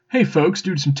Hey folks,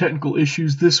 due to some technical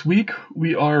issues this week,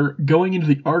 we are going into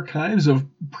the archives of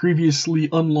previously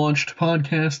unlaunched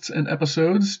podcasts and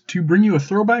episodes to bring you a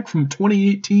throwback from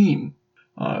 2018.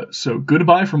 So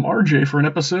goodbye from RJ for an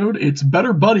episode. It's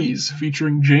Better Buddies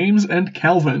featuring James and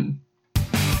Calvin.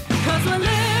 Cause we're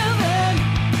living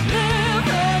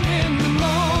in the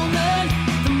moment,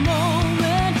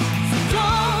 so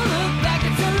don't look back,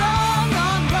 it's a long,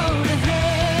 long road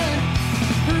ahead,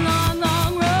 a long,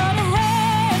 long road ahead.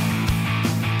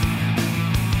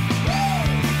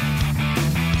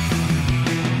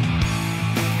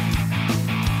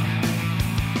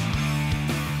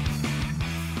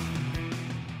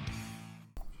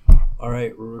 All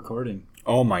right, we're recording.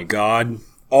 Oh my god.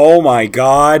 Oh my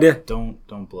god. Don't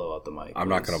blow out the mic. I'm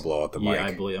not going to blow out the mic. Yeah,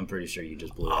 I'm pretty sure you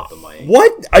just blew out the mic.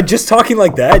 What? I just talking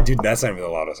like that? Dude, that's not even the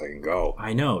loudest I can go.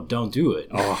 I know, don't do it.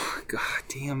 Oh, god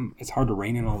damn. It's hard to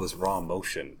rein in all this raw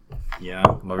emotion. Yeah,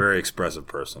 I'm a very expressive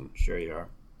person. sure you are.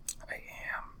 I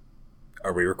am.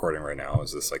 Are we recording right now?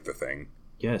 Is this like the thing?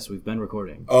 Yes, we've been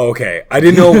recording. Oh, okay. I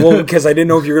didn't know, because I didn't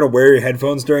know if you're going to wear your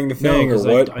headphones during the thing or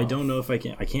what. I don't know if I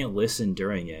can't listen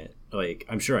during it. Like,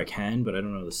 I'm sure I can, but I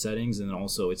don't know the settings, and then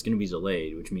also it's going to be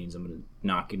delayed, which means I'm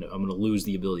going to lose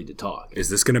the ability to talk. Is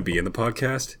this going to be in the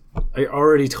podcast? I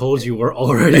already told you we're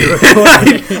already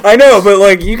recording. I know, but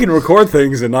like you can record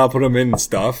things and not put them in and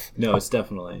stuff. No, it's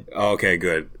definitely. Okay,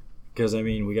 good. Because, I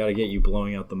mean, we got to get you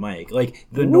blowing out the mic. Like,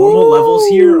 the normal levels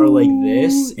here are like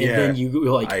this, and then you,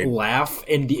 laugh,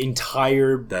 and the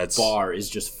entire bar is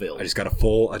just filled. I just got a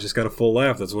full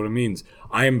laugh. That's what it means.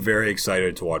 I am very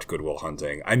excited to watch Good Will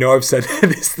Hunting. I know I've said that.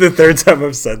 This is the third time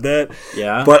I've said that.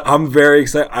 Yeah? But I'm very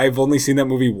excited. I've only seen that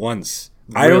movie once.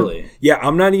 Really?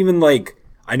 I'm not even, like...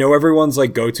 I know everyone's,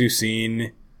 like, go-to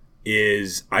scene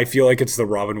is... I feel like it's the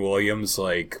Robin Williams,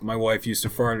 like, my wife used to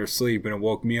fart in her sleep and it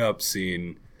woke me up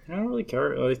scene. I don't really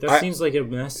care. Like, that seems like a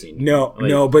mess scene.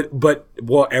 No, but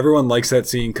everyone likes that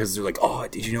scene because they're like, oh,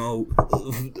 did you know?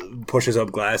 Pushes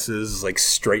up glasses, like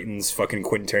straightens fucking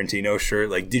Quentin Tarantino shirt.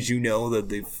 Like, did you know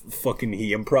that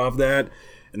he improv that?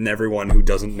 And everyone who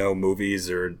doesn't know movies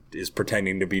or is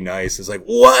pretending to be nice is like,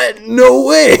 what? No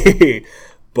way.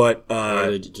 But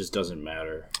or it just doesn't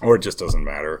matter. Or it just doesn't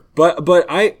matter. But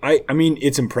I mean,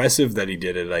 it's impressive that he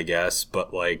did it, I guess.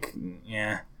 But like,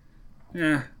 yeah.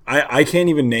 I can't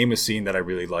even name a scene that I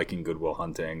really like in Good Will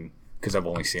Hunting because I've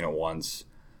only seen it once.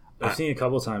 I've seen it a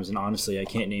couple of times, and honestly, I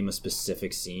can't name a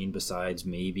specific scene besides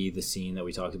maybe the scene that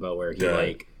we talked about where he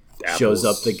shows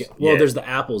up. There's the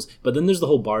apples, but then there's the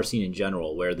whole bar scene in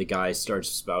general where the guy starts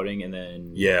spouting, and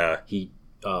then he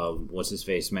what's his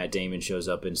face, Matt Damon shows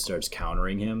up and starts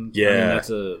countering him. Yeah, I mean,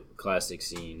 that's a classic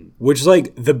scene. Which,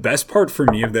 like, the best part for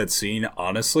me of that scene,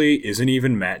 honestly, isn't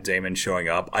even Matt Damon showing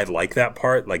up. I like that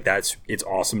part. Like, it's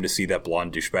awesome to see that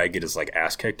blonde douchebag get his, like,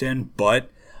 ass kicked in. But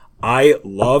I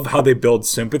love how they build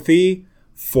sympathy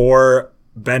for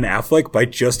Ben Affleck by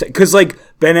because, like,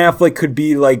 Ben Affleck could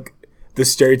be, like, the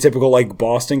stereotypical, like,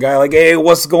 Boston guy, like, hey,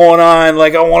 what's going on?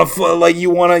 Like, I want to, like, you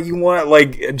want to,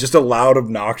 like, just a loud,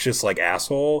 obnoxious, like,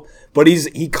 asshole. But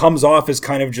he comes off as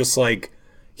kind of just, like,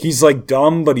 he's, like,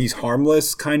 dumb, but he's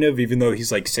harmless, kind of, even though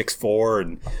he's, like, 6'4",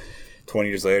 and 20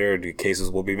 years later,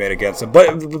 cases will be made against him.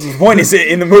 But the point is,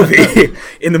 in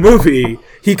the movie,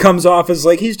 he comes off as,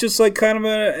 like, he's just, like, kind of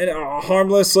a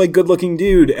harmless, like, good-looking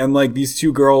dude. And, like, these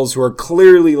two girls who are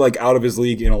clearly, like, out of his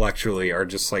league intellectually are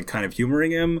just, like, kind of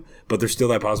humoring him. But there's still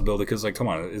that possibility because, like, come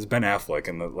on, it's Ben Affleck,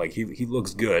 and, like, he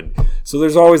looks good. So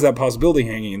there's always that possibility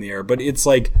hanging in the air. But it's,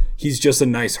 like, he's just a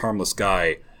nice, harmless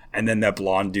guy. And then that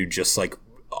blonde dude just, like,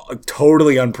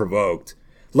 totally unprovoked.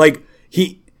 Like,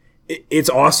 it's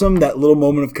awesome, that little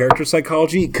moment of character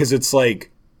psychology, because it's like,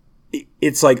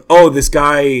 oh, this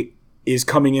guy is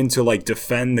coming in to, like,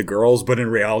 defend the girls, but in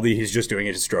reality, he's just doing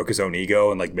it to stroke his own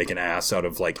ego and, like, make an ass out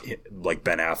of, like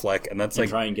Ben Affleck, and that's, like...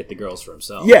 try and get the girls for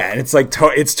himself. Yeah, and it's, like,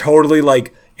 it's totally,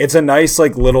 like, it's a nice,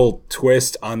 like, little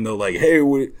twist on the, like, hey,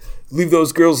 leave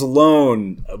those girls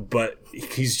alone, but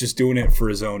he's just doing it for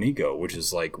his own ego, which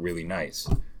is, like, really nice,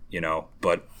 you know,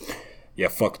 but... Yeah,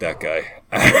 fuck that guy.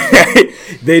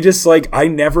 They just, like,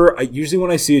 usually when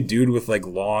I see a dude with, like,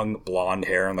 long blonde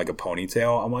hair and, like, a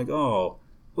ponytail, I'm like, oh,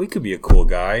 well, he could be a cool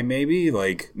guy, maybe.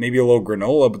 Like, maybe a little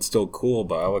granola, but still cool.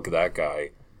 But I look at that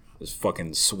guy, his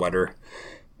fucking sweater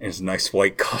and his nice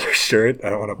white collar shirt. I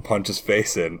don't want to punch his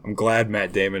face in. I'm glad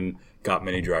Matt Damon got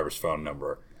Minnie Driver's phone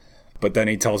number. But then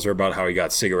he tells her about how he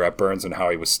got cigarette burns and how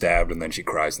he was stabbed, and then she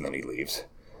cries, and then he leaves.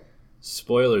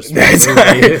 Spoilers for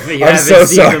the movie if you haven't so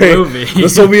seen sorry. the movie.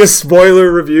 This will be a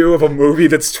spoiler review of a movie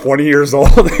that's 20 years old,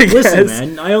 I Listen, guess.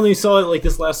 man, I only saw it like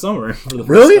this last summer. For the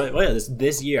Really? first time. Oh, yeah,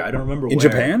 this year. I don't remember In where.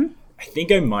 Japan? I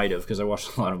think I might have because I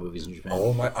watched a lot of movies in Japan.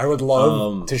 Oh my! I would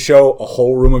love to show a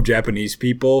whole room of Japanese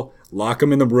people, lock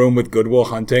them in the room with Good Will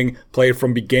Hunting, play it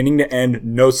from beginning to end,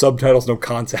 no subtitles, no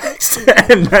context,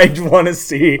 and I want to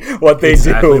see what they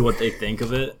exactly do. what they think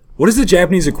of it. What is the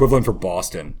Japanese equivalent for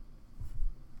Boston?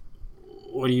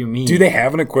 What do you mean? Do they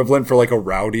have an equivalent for like a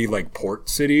rowdy like port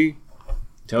city?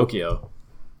 Tokyo.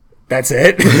 That's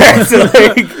it.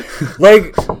 That's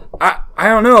like I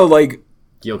don't know. Like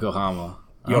Yokohama.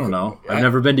 I don't know. I've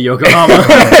never been to Yokohama.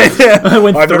 I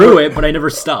went through it, but I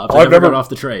never stopped. I never got off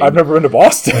the train. I've never been to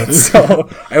Boston, so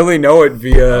I only know it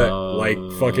via like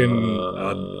fucking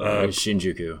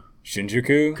Shinjuku.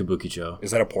 Shinjuku? Kabukicho. Is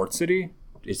that a port city?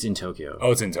 It's in Tokyo.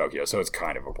 Oh, it's in Tokyo, so it's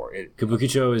kind of a port.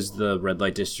 Kabukicho is the red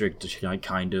light district,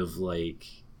 kind of like...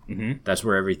 That's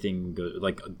where everything goes,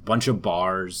 like a bunch of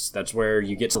bars. That's where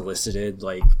you get solicited,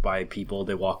 like by people.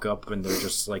 They walk up and they're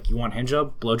just like, "You want hand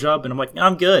job, blow job?" And I'm like,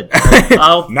 "I'm good.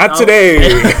 Not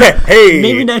today. Hey,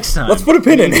 maybe next time. Let's put a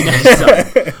pin in it." Next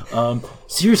time.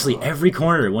 Seriously, every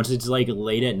corner. Once it's like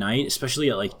late at night, especially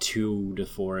at like 2 to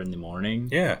 4 in the morning.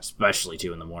 Yeah, especially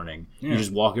 2 in the morning. Yeah. You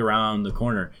just walk around the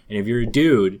corner, and if you're a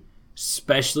dude,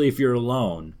 especially if you're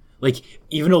alone. Like,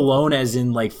 even alone as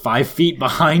in, like, 5 feet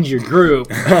behind your group,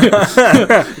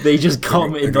 they just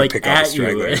come and, like, at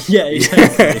you. Yeah,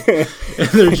 exactly.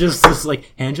 They're just this,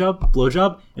 like, hand job, blow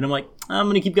job, and I'm like, I'm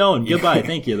going to keep going. Goodbye.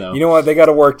 Thank you, though. You know what? They got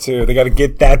to work, too. They got to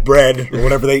get that bread or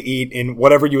whatever they eat in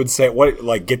whatever you would say. What,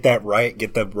 like, get that right,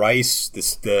 get the rice,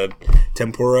 the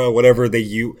tempura, whatever they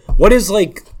use. What is,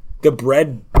 like, the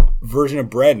bread version of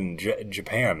bread in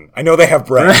Japan? I know they have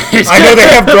bread. I know they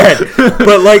have bread,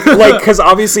 but like, because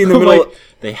obviously in the middle,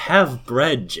 they have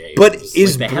bread, James. But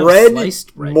is like bread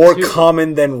more too.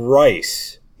 common than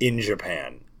rice in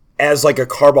Japan as like a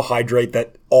carbohydrate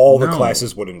that all the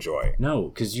classes would enjoy? No,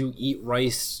 because you eat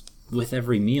rice with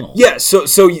every meal. Yeah, so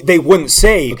they wouldn't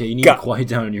say... Okay, you need to quiet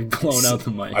down and you're blowing out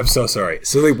the mic. I'm so sorry.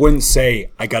 So they wouldn't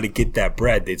say, I got to get that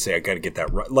bread. They'd say, I got to get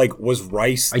that... Like, was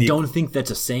rice... I don't think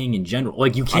that's a saying in general.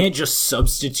 Like, you can't just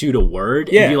substitute a word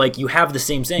and be like, you have the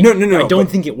same saying. No. I don't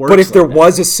think it works. But if there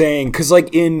was a saying... Because,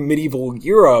 like, in medieval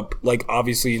Europe, like,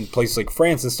 obviously in places like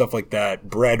France and stuff like that,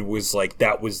 bread was, like,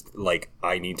 that was, like,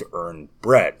 I need to earn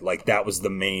bread. Like, that was the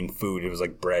main food. It was,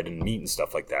 like, bread and meat and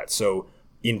stuff like that. So...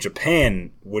 In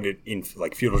Japan, in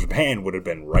feudal Japan, would it have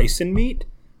been rice and meat?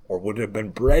 Or would it have been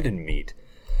bread and meat?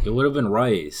 It would have been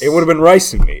rice. It would have been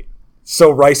rice and meat. So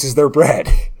rice is their bread.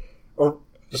 Or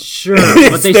sure,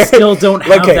 but they still don't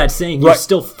have that saying. You're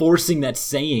still forcing that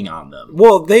saying on them.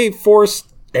 Well, they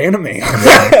forced anime on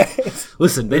that.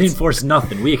 Listen, they didn't force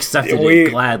nothing. We accepted it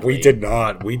gladly. We did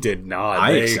not.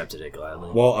 I accepted it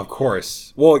gladly. Well, of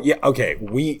course. Well, yeah, okay.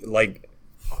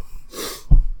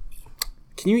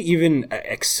 Can you even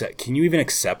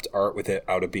accept art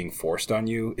without it being forced on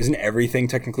you? Isn't everything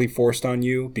technically forced on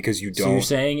you because you don't? So you're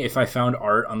saying if I found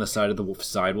art on the side of the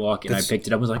sidewalk and I picked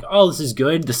it up and was like, "Oh, this is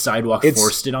good," the sidewalk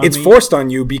forced it on me? It's forced on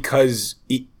you because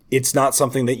it's not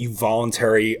something that you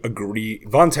voluntarily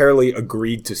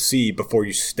agreed to see before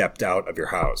you stepped out of your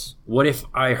house. What if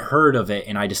I heard of it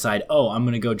and I decide, "Oh, I'm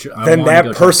going to go..." Then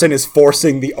that person is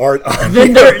forcing the art on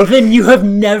you. Then you have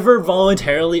never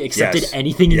voluntarily accepted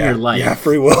anything in your life. Yeah,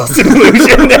 free will is an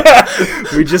illusion.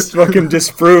 We just fucking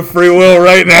disprove free will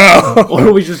right now.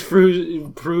 Or we just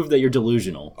prove that you're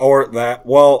delusional. Or that...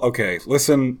 Well, okay,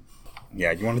 listen...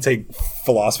 Yeah, you want to take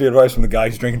philosophy advice from the guy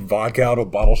who's drinking vodka out of a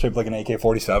bottle shaped like an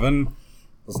AK-47?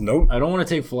 Nope. I don't want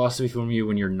to take philosophy from you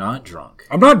when you're not drunk.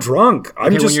 I'm not drunk.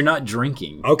 When you're not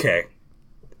drinking. Okay.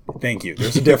 Thank you.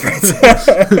 There's a difference.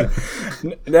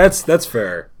 That's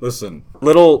fair. Listen,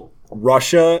 Little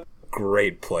Russia,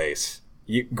 great place.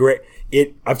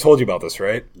 I've told you about this,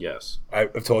 right? Yes.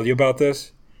 I've told you about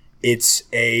this. It's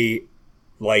a...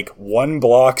 1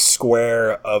 block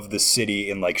square of the city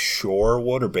in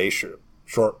Shorewood or Bayshore.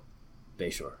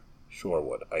 Bayshore.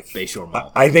 Shorewood. Bayshore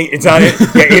Mall. I think it's on it.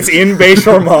 Yeah, it's in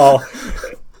Bayshore Mall.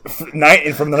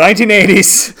 From the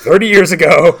 1980s, 30 years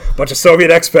ago, a bunch of Soviet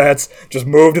expats just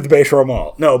moved to the Bayshore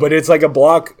Mall. No, but it's like a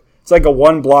block. It's like a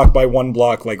 1 block by 1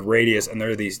 block radius, and there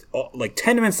are these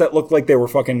tenements that look like they were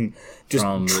fucking just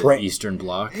from the Eastern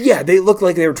Bloc. Yeah, they look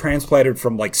like they were transplanted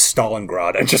from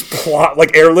Stalingrad and just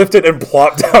airlifted and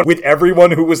plopped down with everyone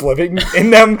who was living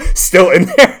in them still in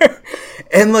there.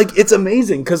 And it's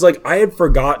amazing because I had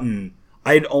forgotten.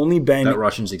 I had only been that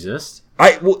Russians exist.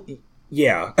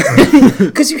 Yeah,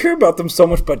 because you hear about them so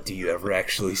much, but do you ever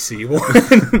actually see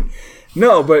one?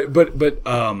 No, but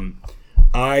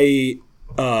I.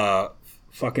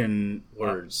 Fucking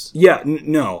words. Yeah,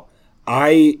 no.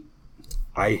 I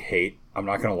hate, I'm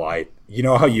not gonna lie. You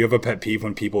know how you have a pet peeve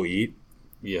when people eat?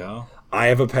 Yeah. I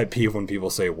have a pet peeve when people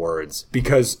say words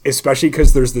especially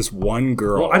because there's this one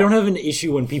girl. Well, I don't have an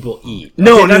issue when people eat.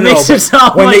 No, that makes it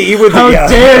sound when like, they eat with how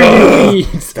dare you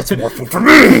eat? That's more food for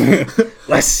me.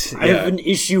 Less. I have an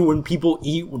issue when people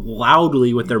eat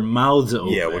loudly with their mouths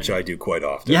open. Yeah, which I do quite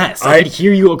often. Yes, I could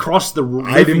hear you across the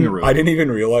living room. I didn't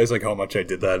even realize like how much I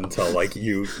did that until like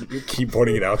you keep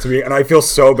pointing it out to me, and I feel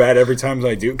so bad every time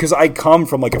I do because I come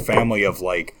from like a family of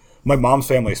like. My mom's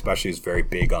family especially is very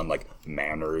big on, like,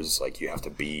 manners. Like, you have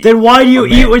to be... Then why do you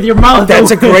eat with your mouth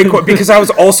That's open? a great question. Because I was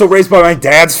also raised by my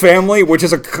dad's family, which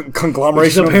is a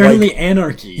conglomeration of, apparently like...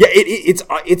 anarchy. Yeah,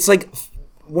 it's like...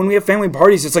 When we have family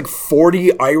parties, it's like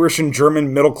 40 Irish and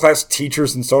German middle-class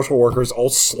teachers and social workers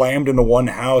all slammed into one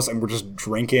house, and we're just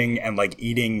drinking and, like,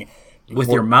 eating... With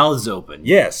your mouths open.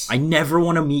 Yes. I never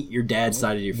want to meet your dad's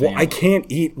side of your family. Well, I can't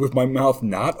eat with my mouth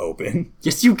not open.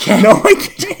 Yes, you can. No, I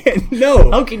can't. No.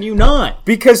 How can you not?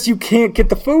 Because you can't get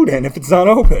the food in if it's not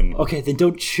open. Okay, then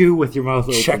don't chew with your mouth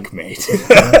open. Checkmate.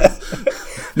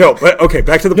 No, but okay,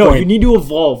 back to the No, point. you need to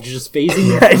evolve to just phasing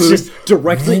your it's food just-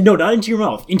 directly. No, not into your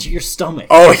mouth, into your stomach.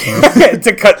 Oh, yeah,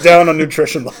 to cut down on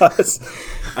nutrition loss.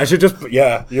 I should just,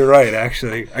 yeah, you're right,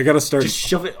 actually. I gotta start. Just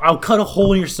shove it. I'll cut a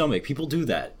hole in your stomach. People do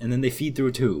that, and then they feed through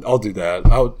a tube. I'll do that.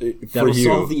 That'll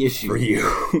solve the issue. For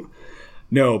you.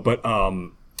 No, but,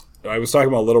 I was talking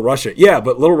about Little Russia. Yeah,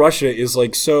 but Little Russia is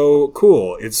like so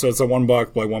cool. It's a 1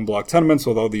 block by 1 block tenements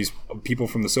with all these people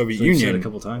from the Soviet You've said Union. it a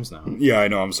couple times now. Yeah, I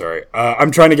know. I'm sorry.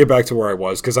 I'm trying to get back to where I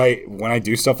was because when I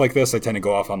do stuff like this, I tend to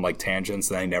go off on like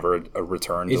tangents and I never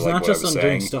return It's to like not what just I was on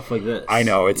saying. doing stuff like this. I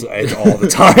know it's all the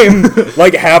time.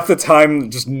 Like half the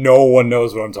time, just no one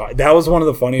knows what I'm talking. That was one of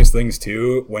the funniest things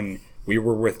too when we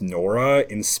were with Nora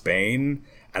in Spain.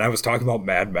 And I was talking about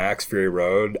Mad Max Fury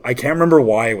Road. I can't remember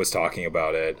why I was talking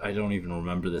about it. I don't even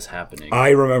remember this happening.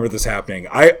 I remember this happening.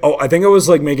 I think I was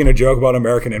like making a joke about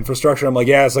American infrastructure. I'm like,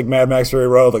 yeah, it's like Mad Max Fury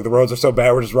Road. Like the roads are so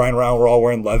bad, we're just riding around, we're all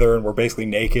wearing leather, and we're basically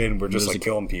naked, and we're just like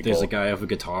killing people. There's a guy with a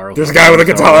guitar. There's a guy with a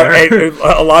guitar. Hey,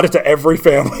 allotted to every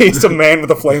family. It's a man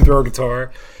with a flamethrower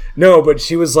guitar. No, but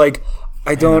she was like,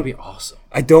 That'd be awesome.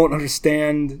 I don't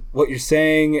understand what you're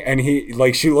saying. And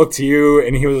she looked to you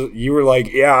and you were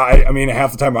like, yeah, I mean,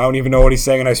 half the time I don't even know what he's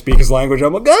saying and I speak his language.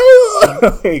 I'm like,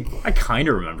 like I kind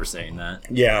of remember saying that.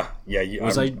 yeah.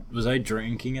 Was I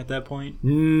drinking at that point?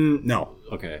 No.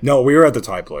 Okay. No, we were at the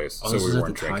Thai place, so This we was at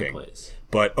weren't the Thai drinking. place.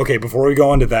 But okay, before we go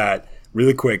on to that,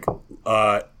 really quick,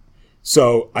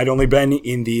 so I'd only been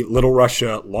in the Little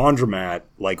Russia laundromat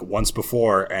like once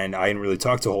before, and I didn't really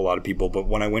talk to a whole lot of people. But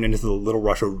when I went into the Little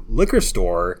Russia liquor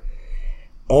store,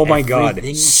 oh my god,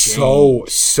 Everything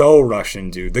so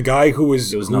Russian, dude. The guy who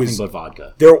was It was who nothing was- but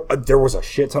vodka. there was a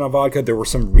shit ton of vodka. There were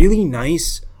some really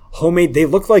nice homemade. They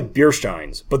looked like beer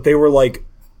steins, but they were like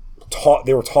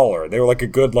they were taller. They were like a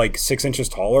good like 6 inches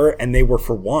taller, and they were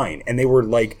for wine. And they were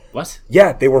like What?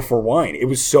 Yeah, they were for wine. It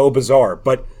was so bizarre,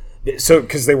 but so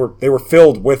because they were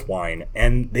filled with wine,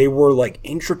 and they were like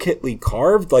intricately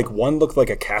carved. Like one looked like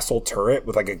a castle turret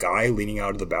with like a guy leaning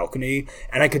out of the balcony,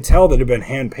 and I could tell that it had been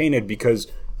hand painted because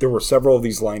there were several of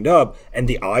these lined up, and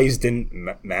the eyes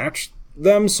didn't match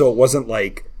them, so it wasn't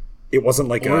like Or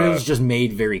it was just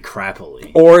made very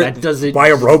crappily. or that doesn't by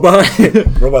a robot.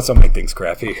 Robots don't make things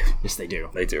crappy. Yes, they do.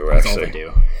 They do That's actually all they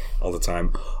do. all the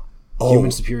time.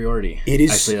 Human superiority. It is-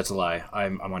 Actually, that's a lie.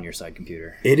 I'm on your side,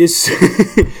 computer. It is.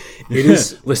 It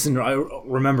is. Listen,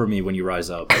 remember me when you rise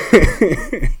up.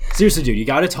 Seriously, dude, you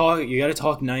gotta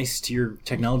talk nice to your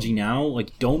technology now.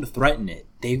 Like, don't threaten it.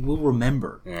 They will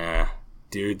remember. Yeah,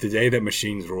 dude. The day that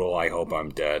machines rule, I hope I'm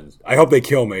dead. I hope they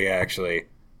kill me. Actually,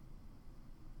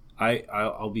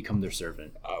 I'll become their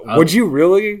servant. would you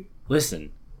really?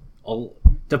 Listen,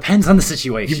 depends on the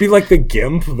situation. You'd be like the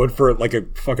GIMP, but for like a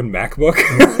fucking MacBook.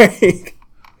 Like,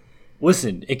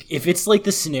 Listen, if it's like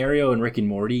the scenario in Rick and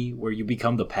Morty where you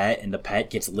become the pet and the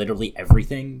pet gets literally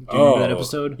everything. Do you remember that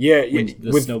episode? Yeah, when yeah,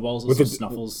 the with- snowballs, with the-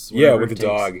 snuffles, yeah, whatever with it the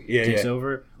dog. Yeah, takes yeah.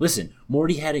 over. Listen,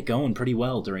 Morty had it going pretty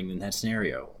well during that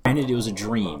scenario. Granted, it was a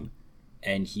dream,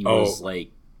 and he was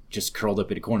like just curled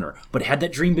up in a corner. But had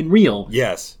that dream been real,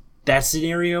 yes. that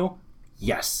scenario,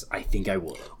 yes, I think I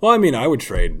would. Well, I mean, I would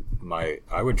trade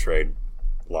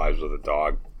lives with a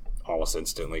dog almost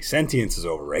instantly. Sentience is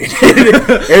overrated.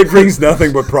 It brings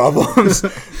nothing but problems.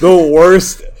 The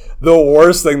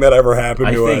worst thing that ever happened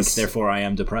I to think, us. therefore, I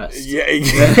am depressed. Yeah,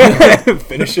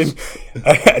 finishing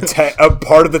a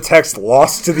part of the text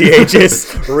lost to the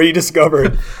ages,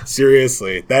 rediscovered.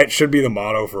 Seriously, that should be the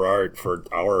motto for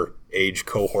our age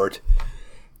cohort.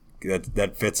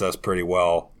 That fits us pretty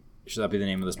well. Should that be the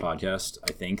name of this podcast?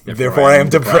 I think. Therefore, I am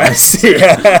depressed.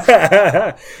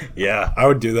 Yeah, yeah, I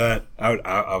would do that.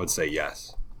 I would say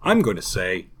yes. I'm going to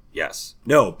say yes.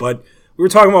 No, but We were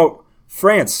talking about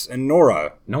France and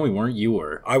Nora. No, we weren't. You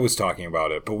were. I was talking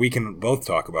about it, but we can both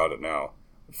talk about it now.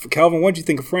 Calvin, what did you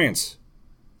think of France?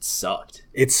 It sucked.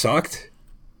 It sucked?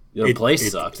 The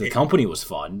place sucked. The company was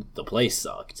fun. The place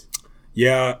sucked.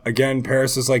 Yeah, again,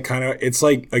 Paris is like kind of, it's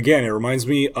like, again, it reminds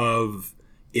me of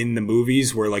in the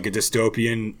movies where like it's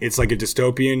like a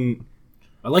dystopian.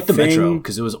 I like the thing. metro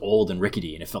because it was old and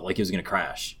rickety and it felt like it was going to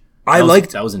crash.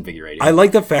 That was invigorating. I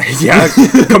like the fact,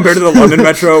 compared to the London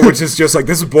Metro, which is just like,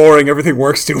 this is boring, everything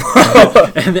works too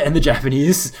well. and the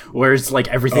Japanese, where it's like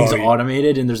everything's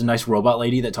automated and there's a nice robot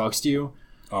lady that talks to you.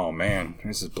 Oh man,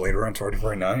 this is Blade Runner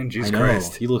 2049. Jesus I know.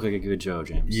 Christ, You look like a good Joe,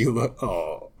 James. you look.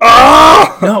 Oh,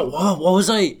 No, what was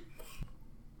I?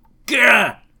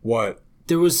 Gah! what?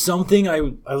 There was something I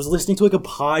was listening to like a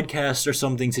podcast or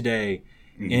something today,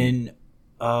 and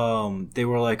they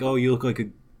were like, "Oh, you look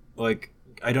like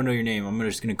I don't know your name. I'm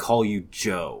just gonna call you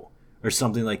Joe." Or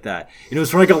something like that. And it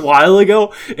was from like a while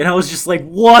ago, and I was just like,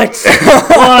 what?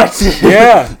 What?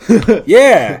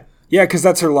 Yeah, because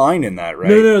that's her line in that, right?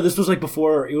 No, this was like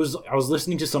before, I was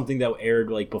listening to something that aired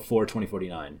like before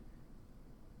 2049.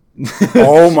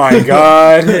 Oh my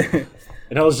god.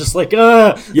 And I was just like,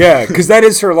 Yeah, because that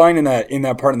is her line in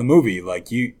that part of the movie.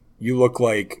 Like, you look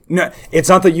like... No, it's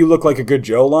not that you look like a good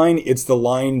Joe line, it's the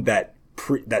line that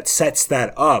sets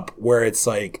that up, where it's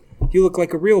like, you look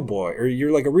like a real boy, or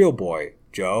you're like a real boy,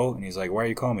 Joe. And he's like, why are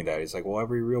you calling me that? He's like, well,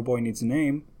 every real boy needs a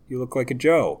name. You look like a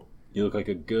Joe. You look like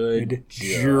a good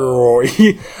Joe.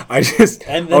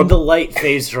 And then the light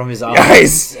fades from his eyes.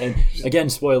 Guys. And again,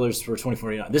 spoilers for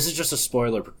 2049. This is just a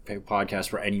spoiler podcast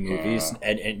for any movies,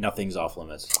 and nothing's off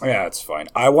limits. Yeah, it's fine.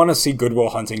 I want to see Good Will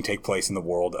Hunting take place in the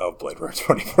world of Blade Runner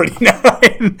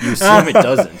 2049. You assume it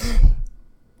doesn't.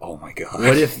 Oh my god.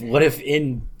 What if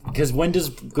because when does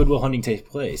Good Will Hunting take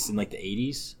place? In like the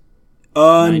 80s?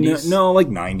 90s? No, like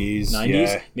 90s. 90s?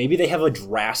 Yeah. Maybe they have a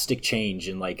drastic change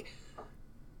in like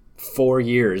 4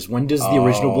 years. When does the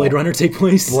original Blade Runner take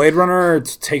place? Blade Runner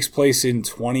takes place in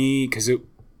 2018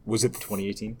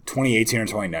 or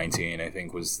 2019, I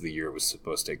think, was the year it was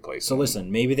supposed to take place. So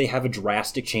listen, maybe they have a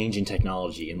drastic change in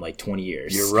technology in like 20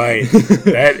 years. You're right.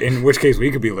 In which case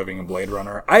we could be living in Blade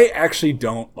Runner. I actually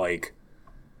don't like...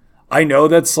 I know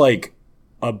that's like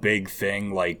a big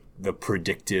thing, like the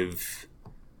predictive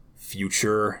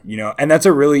future, and that's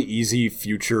a really easy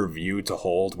future view to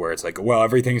hold, where it's like, well,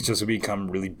 everything's just become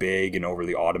really big and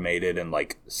overly automated and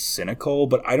like cynical,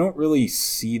 but I don't really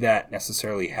see that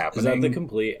necessarily happening. Is that the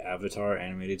complete Avatar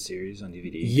animated series on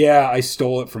DVD? Yeah, I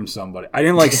stole it from somebody. I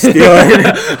didn't like steal it.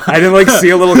 I didn't like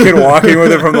see a little kid walking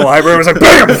with it from the library. I was like,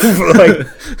 bam!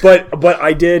 but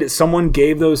I did. Someone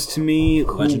gave those to me.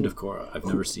 Legend of Korra. I've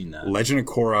never seen that. Legend of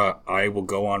Korra. I will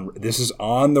go on. This is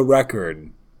on the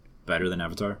record. Better than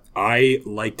Avatar? I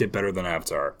liked it better than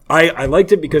Avatar. I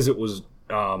liked it because it was,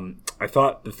 I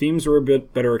thought the themes were a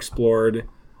bit better explored.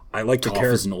 I liked the character.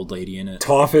 Toph is an old lady in it.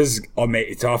 Toph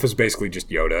is basically just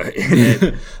Yoda in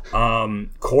it.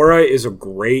 Korra is a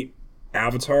great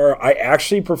Avatar. I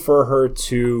actually prefer her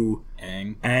to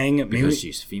Aang. Because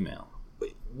she's female.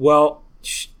 Well,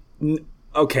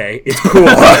 okay, it's cool.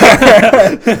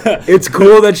 It's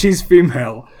cool that she's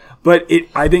female. But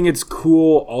I think it's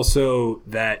cool also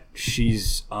that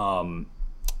she's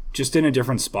just in a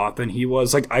different spot than he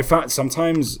was. Like, I found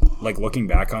sometimes, like, looking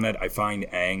back on it, I find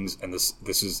Aang's, and this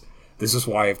is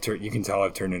why you can tell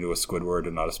I've turned into a Squidward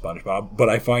and not a SpongeBob. But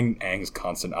I find Aang's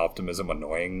constant optimism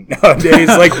annoying nowadays.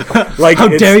 like how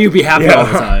dare you be happy all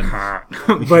the time?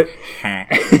 But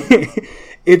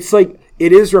it's like,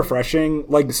 it is refreshing.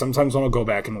 Like, sometimes when I'll go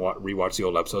back and rewatch the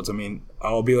old episodes, I mean,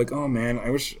 I'll be like, oh man,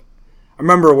 I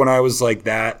remember when I was like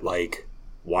that, like,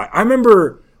 why? I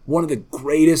remember one of the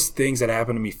greatest things that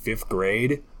happened to me 5th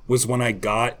grade was when I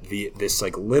got this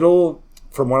like little,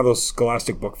 from one of those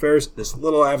Scholastic book fairs, this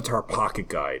little Avatar pocket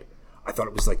guide. I thought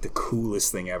it was like the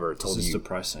coolest thing ever. This is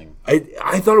depressing.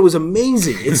 I thought it was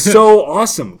amazing. It's so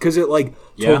awesome because it like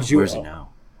told you. Where's it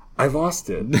now? I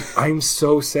lost it. I'm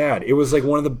so sad. It was like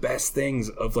one of the best things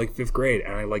of like 5th grade,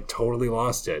 and I like totally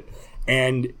lost it.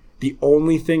 And the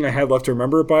only thing I had left to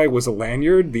remember it by was a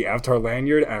lanyard, the Avatar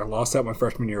lanyard, and I lost that my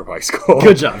freshman year of high school.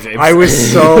 Good job, James.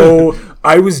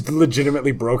 I was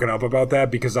legitimately broken up about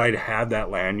that because I'd had that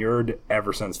lanyard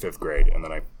ever since 5th grade, and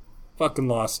then I fucking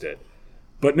lost it.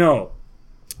 But no,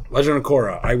 Legend of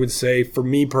Korra, I would say, for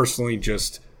me personally,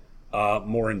 just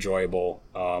more enjoyable.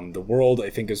 The world,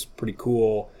 I think, is pretty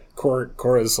cool.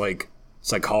 Korra's, like,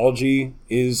 psychology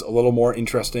is a little more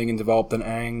interesting and developed than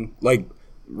Aang. Like,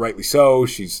 rightly so,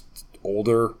 she's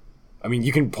older. I mean,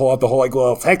 you can pull out the whole, like,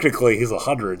 well, technically he's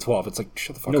 112. It's like,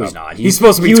 shut the fuck up. No, he's not. He's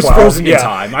supposed to be 12. He was frozen in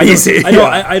time.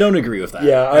 I don't agree with that.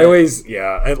 Yeah,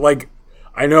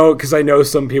 I know, because I know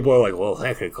some people are like, well,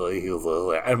 technically,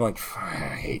 I'm like,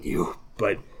 I hate you.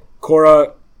 But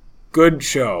Korra, good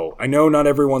show. I know not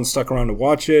everyone stuck around to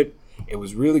watch it. It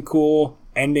was really cool.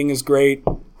 Ending is great,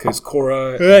 because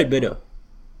Korra... Hey, Bido.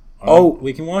 Oh,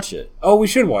 we can watch it. Oh, we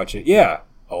should watch it, yeah.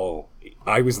 Oh,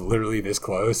 I was literally this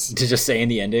close. To just saying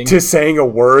the ending? To saying a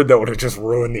word that would have just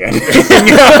ruined the ending.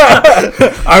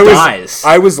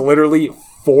 I was literally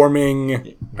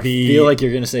forming the... I feel like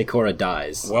you're going to say Korra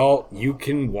dies. Well, you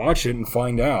can watch it and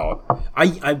find out.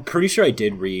 I'm pretty sure I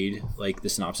did read like the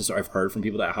synopsis, or I've heard from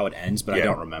people that how it ends, but I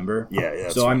don't remember. Yeah.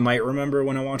 So I might remember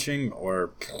when I'm watching,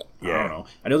 or I don't know.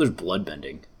 I know there's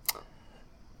bloodbending.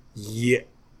 Yeah.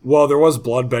 Well, there was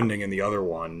bloodbending in the other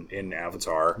one in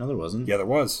Avatar. No, there wasn't. Yeah, there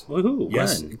was. Woohoo!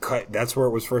 Yes, when? That's where it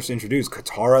was first introduced.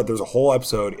 Katara. There's a whole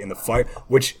episode in the fight,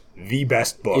 which the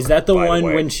best book. Is that the one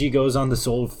when she goes on the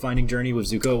soul finding journey with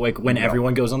Zuko? Like when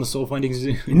everyone goes on the soul finding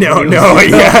journey? No,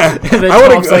 yeah. And then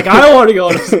Toph like, I don't want to go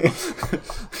on.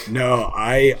 No,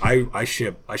 I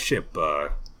ship. How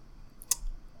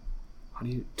do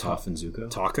you Toph and Zuko?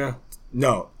 Taka?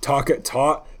 No, Taka is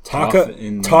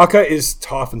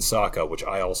Toph and Sokka, which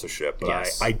I also ship, but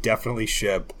yes. I definitely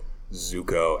ship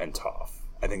Zuko and Toph.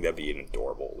 I think that'd be an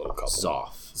adorable little couple.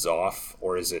 Zoff,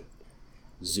 or is it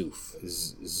Zoof?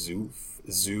 Zoof.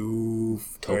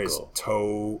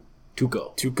 Tuco.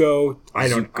 Tuco. I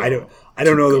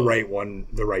don't know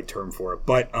the right term for it,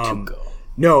 but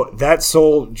no, that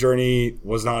soul journey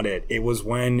was not it. It was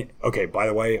when by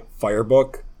the way,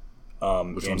 Firebook.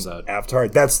 Which one's that? Avatar.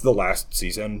 That's the last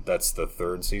season. That's the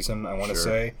third season, I want to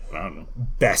say. I don't know.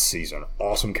 Best season.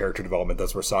 Awesome character development.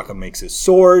 That's where Sokka makes his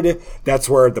sword. That's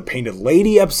where the Painted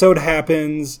Lady episode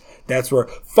happens. That's where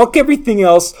fuck everything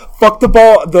else. Fuck the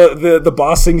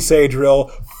bossing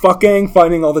Saedril. Fuck Aang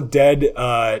finding all the dead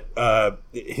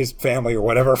his family or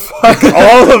whatever. Fuck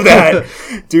all of that.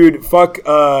 Dude, fuck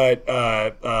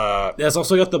That's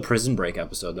also got the Prison Break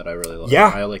episode that I really love.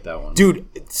 Yeah. I like that one. Dude,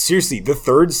 seriously, the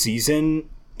third season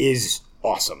is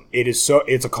awesome. It's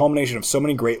a culmination of so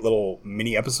many great little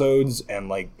mini episodes and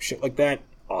like shit like that.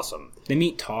 Awesome. They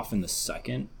meet Toph in the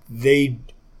second.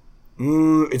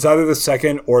 It's either the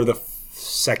second or the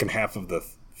second half of the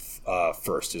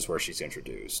first is where she's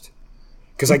introduced.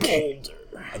 Because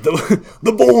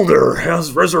the boulder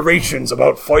has reservations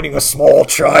about fighting a small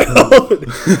child.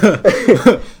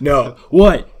 No.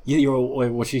 What?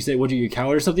 What she say? What do you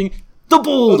coward or something? The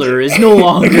boulder is no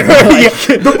longer.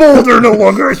 The boulder no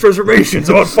longer has reservations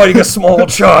about fighting a small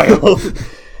child.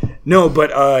 No,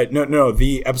 but no.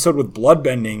 The episode with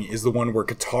bloodbending is the one where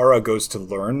Katara goes to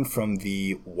learn from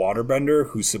the waterbender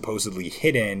who's supposedly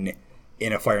hidden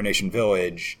in a Fire Nation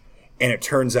village. And it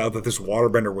turns out that this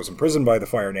waterbender was imprisoned by the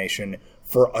Fire Nation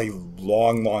for a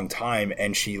long, long time.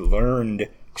 And she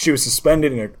was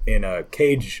suspended in a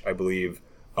cage, I believe,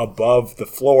 above the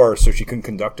floor so she couldn't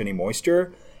conduct any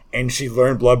moisture. And she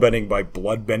learned bloodbending by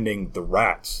bloodbending the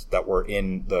rats that were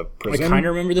in the prison. I kind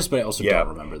of remember this, but I also don't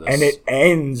remember this. And it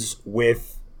ends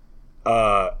with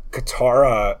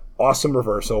Katara, awesome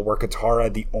reversal, where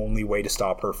Katara, the only way to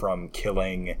stop her from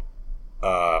killing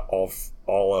all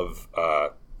of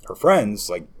her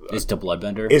friends, is to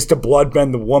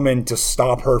bloodbend the woman to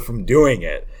stop her from doing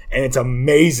it. And it's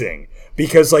amazing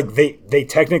because they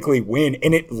technically win,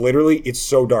 and it's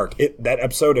so dark. That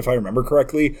episode, if I remember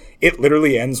correctly, it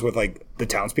literally ends with the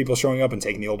townspeople showing up and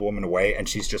taking the old woman away, and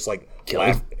she's just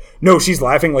she's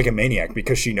laughing like a maniac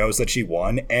because she knows that she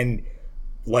won. And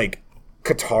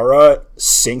Katara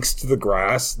sinks to the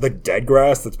grass, the dead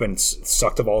grass that's been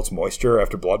sucked of all its moisture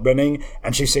after bloodbending,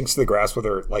 and she sinks to the grass with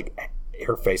her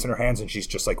her face in her hands, and she's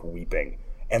just like weeping,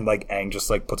 and Aang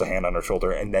just puts a hand on her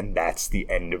shoulder, and then that's the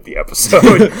end of the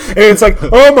episode. And it's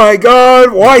oh my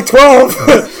god, why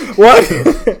 12? What?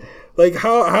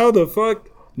 How the fuck?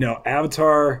 No,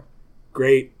 Avatar,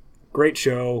 great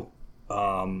show.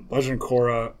 Legend of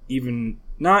Korra, even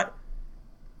not,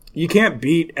 you can't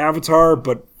beat Avatar,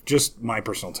 but just my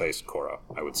personal taste, Korra,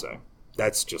 I would say.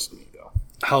 That's just me though.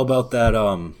 How about that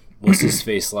what's his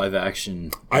face live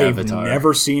action Avatar? I've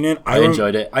never seen it. I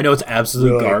enjoyed it. I know it's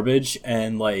absolute garbage,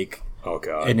 and oh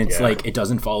god, and it's it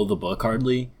doesn't follow the book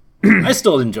hardly. I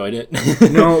still enjoyed it.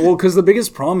 No, well, because the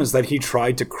biggest problem is that he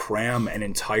tried to cram an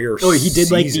entire he did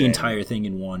the entire thing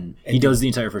in one. He does the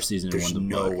entire first season in one. There's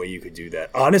no way you could do that.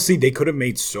 Honestly, they could have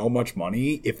made so much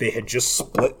money if they had just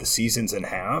split the seasons in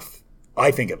half.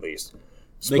 I think at least.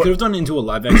 They could have done it into a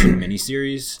live action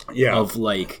miniseries of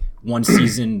one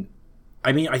season.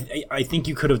 I mean, I think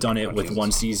you could have done it with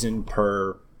one season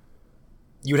per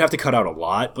you would have to cut out a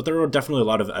lot, but there were definitely a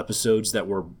lot of episodes that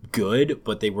were good,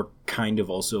 but they were kind of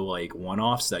also like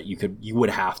one-offs that you would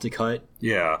have to cut.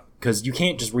 Yeah. Because you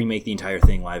can't just remake the entire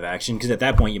thing live action, because at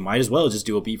that point you might as well just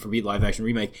do a beat for beat live action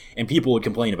remake, and people would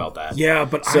complain about that. Yeah,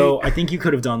 but I think you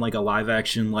could have done like a live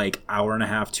action like hour and a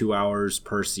half, 2 hours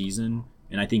per season,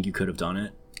 and I think you could have done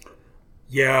it.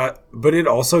 Yeah, but it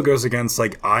also goes against,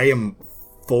 like, I am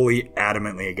fully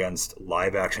adamantly against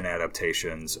live action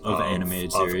adaptations of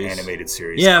animated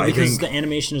series. Yeah, because the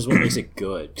animation is what makes it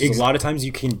good. Because a lot of times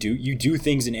you do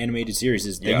things in animated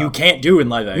series that you can't do in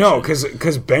live action. No,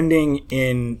 because bending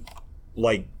in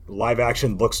like live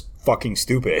action looks fucking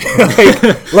stupid.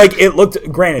 like it looked.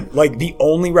 Granted, like the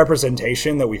only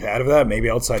representation that we've had of that, maybe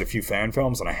outside a few fan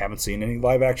films, and I haven't seen any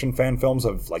live action fan films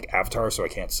of like Avatar, so I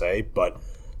can't say. But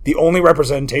the only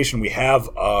representation we have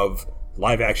of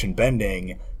live action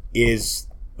bending is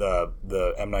the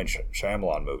M. Night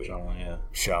Shyamalan movie.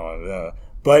 Shyamalan,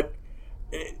 But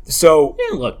so it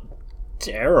didn't look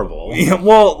terrible. Yeah,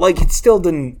 well, like it still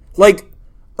didn't like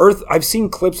Earth. I've seen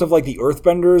clips of like the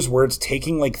Earthbenders where it's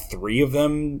taking like 3 of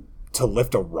them to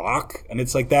lift a rock, and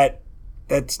it's like that.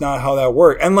 That's not how that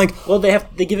works. And like, well,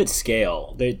 they give it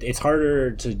scale. It's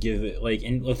harder to give it like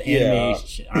with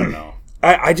animation. I don't know.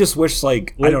 I just wish,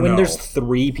 like, I don't know. When there's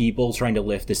 3 people trying to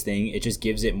lift this thing, it just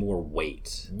gives it more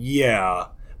weight. Yeah.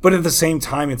 But at the same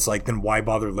time, it's like, then why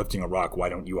bother lifting a rock? Why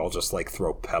don't you all just, like,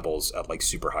 throw pebbles at, like,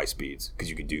 super high speeds? Because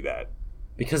you could do that.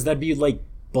 Because that'd be, like,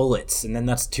 bullets, and then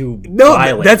that's too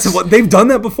violent. That's what they've done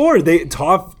that before.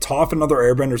 Toph and other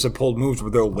airbenders have pulled moves where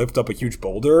they'll lift up a huge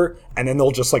boulder, and then they'll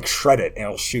just, like, shred it, and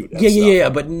it'll shoot. Yeah.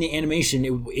 But in the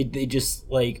animation, they just,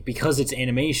 like, because it's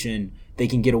animation, they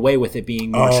can get away with it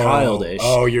being more childish.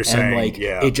 Oh, you're saying, and, like,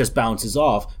 it just bounces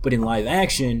off. But in live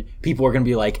action, people are going to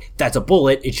be like, that's a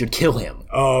bullet, it should kill him.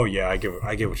 Oh, yeah, I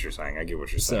get what you're saying.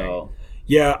 saying.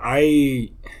 Yeah, I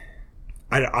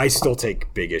still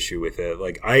take big issue with it.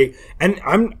 Like, I'd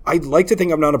like to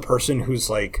think I'm not a person who's,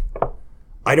 like,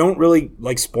 I don't really,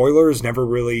 like, spoilers never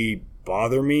really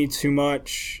bother me too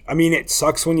much. I mean, it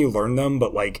sucks when you learn them,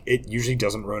 but, like, it usually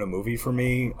doesn't ruin a movie for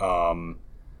me.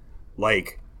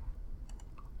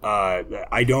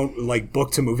 I don't like book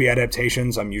to movie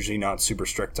adaptations. I'm usually not super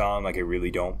strict on. Like, I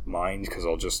really don't mind because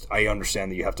I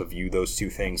understand that you have to view those two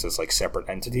things as like separate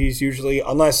entities usually.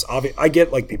 Unless I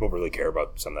get like people really care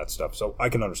about some of that stuff, so I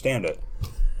can understand it.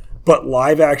 But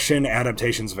live action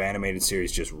adaptations of animated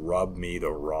series just rub me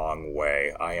the wrong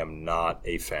way. I am not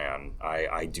a fan.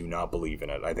 I do not believe in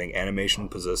it. I think animation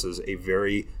possesses a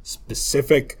very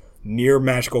specific near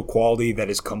magical quality that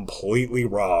is completely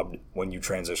robbed when you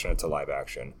transition it to live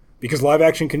action, because live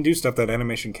action can do stuff that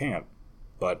animation can't.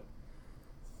 But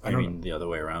I mean the other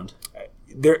way around.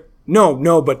 But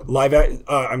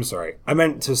I'm sorry. I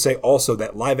meant to say also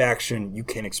that live action, you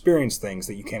can experience things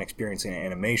that you can't experience in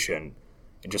animation,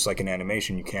 and just like in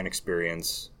animation, you can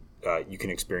experience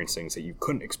things that you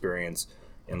couldn't experience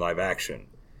in live action.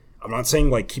 I'm not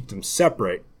saying like keep them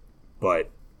separate,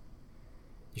 but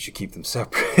you should keep them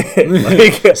separate.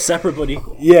 Like, separate but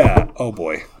equal. Yeah. Oh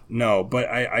boy. No, but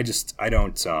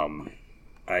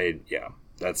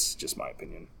that's just my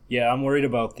opinion. Yeah, I'm worried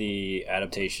about the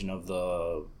adaptation of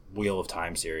the Wheel of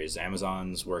Time series.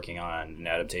 Amazon's working on an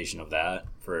adaptation of that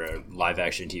for a live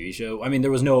action TV show. I mean,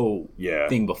 there was no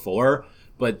thing before,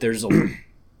 but there's a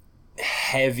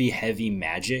heavy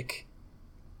magic.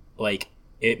 Like,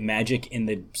 magic in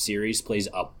the series plays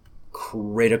a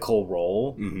critical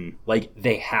role. Mm-hmm. Like,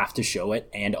 they have to show it,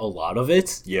 and a lot of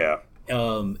it. Yeah.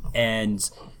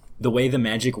 And the way the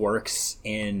magic works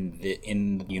in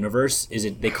the universe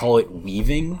is they call it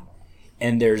weaving,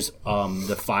 and there's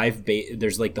the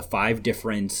 5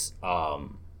 different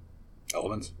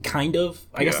elements. Kind of.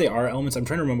 I guess they are elements. I'm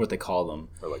trying to remember what they call them.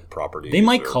 Or like properties. They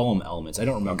might call them elements. I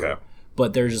don't remember. Okay.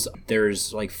 But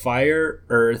there's like fire,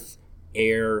 earth,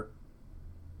 air.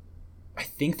 I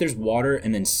think there's water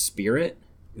and then spirit.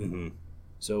 Mm-hmm.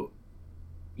 So,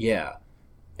 yeah.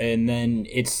 And then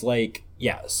it's like,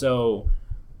 so,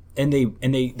 and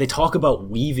they talk about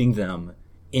weaving them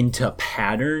into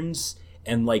patterns,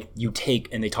 and like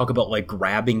they talk about like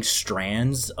grabbing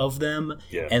strands of them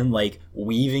and like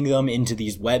weaving them into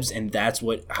these webs, and that's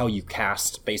how you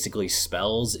cast basically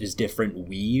spells, is different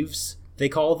weaves, they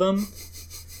call them.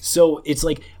 So it's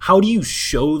like, how do you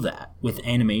show that with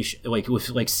animation, like with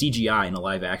like CGI in a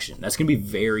live action? That's going to be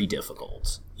very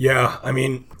difficult. Yeah, I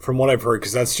mean, from what I've heard,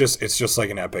 because it's just like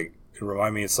an epic. It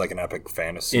reminds me, it's like an epic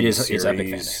fantasy. It is. Series, it's epic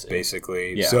fantasy,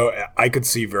 basically. Yeah. So I could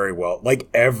see very well,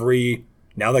 like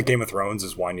now that Game of Thrones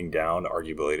is winding down,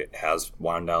 arguably it has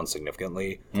wound down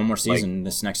significantly. One more season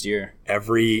this next year.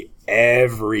 Every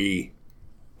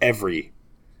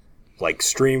like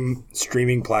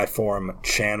streaming platform,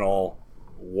 channel,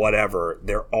 whatever,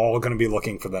 they're all going to be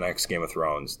looking for the next Game of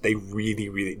Thrones. They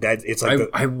really it's like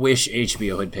I wish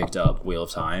HBO had picked up Wheel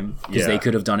of Time because they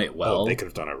could have done it well. They could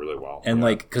have done it really well. And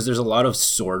like, because there's a lot of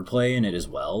swordplay in it as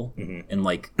well, and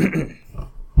like,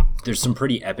 there's some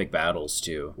pretty epic battles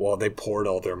too. Well, they poured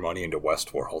all their money into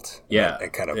Westworld. Yeah,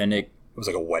 It was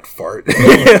like a wet fart.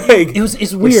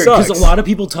 It's weird because sucks. a lot of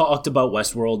people talked about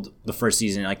Westworld the first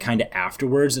season, like kind of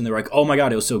afterwards, and they're like, "Oh my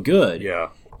god, it was so good." Yeah.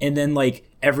 And then like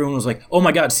everyone was like, "Oh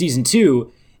my god, season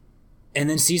 2," and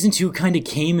then season 2 kind of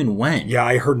came and went. Yeah,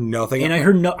 I heard nothing. And I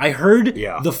heard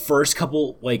Yeah. the first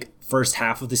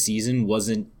half of the season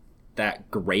wasn't that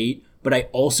great, but I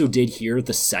also did hear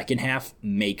the second half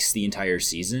makes the entire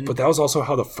season. But that was also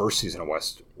how the first season of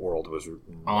Westworld was.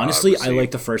 Honestly, I received.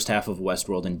 liked the first half of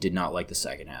Westworld and did not like the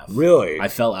second half. Really? I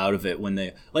fell out of it when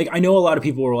they I know a lot of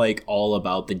people were like all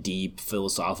about the deep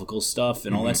philosophical stuff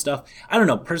and all that stuff. I don't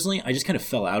know, personally, I just kind of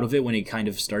fell out of it when it kind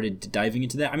of started diving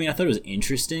into that. I mean, I thought it was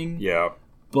interesting. Yeah.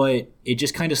 But it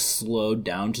just kind of slowed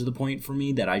down to the point for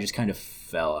me that I just kind of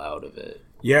fell out of it.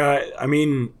 Yeah, I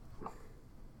mean,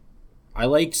 I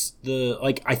liked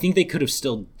I think they could have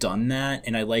still done that,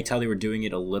 and I liked how they were doing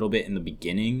it a little bit in the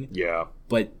beginning. yeah.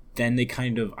 But then they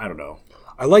kind of, I don't know.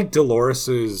 I like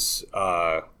Dolores's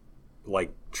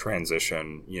like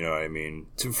transition, you know what I mean?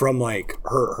 From like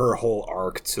her whole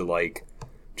arc to like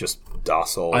just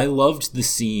docile. I loved the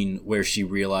scene where she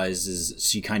realizes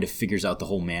she kind of figures out the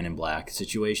whole Man in Black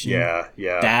situation. Yeah.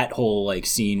 That whole like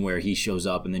scene where he shows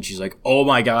up and then she's like, "Oh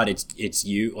my god, it's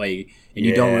you!" Like, and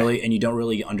you don't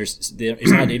really understand.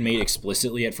 It's not made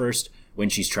explicitly at first when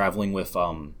she's traveling with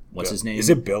what's his name? Is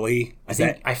it Billy?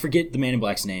 I forget the Man in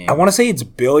Black's name. I want to say it's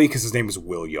Billy because his name is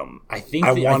William. I think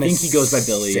he goes by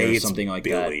Billy or something like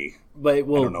Billy. that. But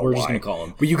we're why. just gonna call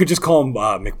him. But you could just call him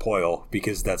McPoyle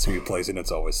because that's who he plays in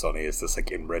It's Always Sunny. It's this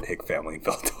like inbred hick family in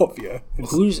Philadelphia.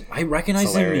 I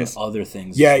recognize him in hilarious. other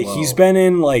things. Yeah, as well. he's been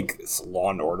in like Law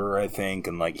and Order, I think,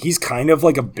 and like he's kind of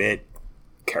like a bit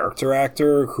character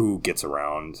actor who gets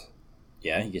around.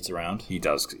 Yeah, he gets around. He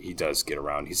does get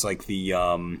around. He's like the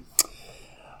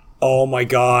oh my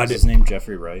god. Is his name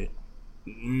Jeffrey Wright?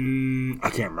 I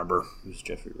can't remember. Who's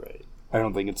Jeffrey Wright? I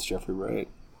don't think it's Jeffrey Wright.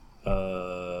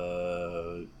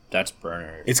 That's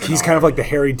Bernard. He's kind of like the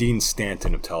Harry Dean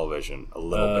Stanton of television, a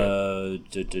little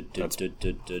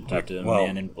bit.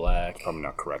 Man in Black. Probably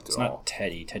not correct It's at all. not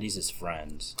Teddy. Teddy's his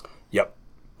friend. Yep.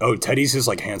 Oh, Teddy's his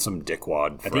like handsome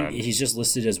dickwad friend. I think he's just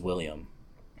listed as William.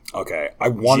 Okay, I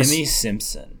want to. Jimmy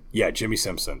Simpson. Yeah, Jimmy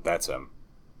Simpson. That's him.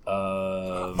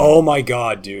 Um, Oh my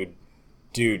god, dude,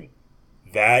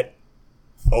 that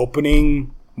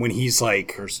opening when he's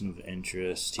like, Person of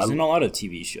interest. He's in a lot of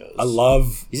TV shows. I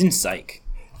love He's in Psych.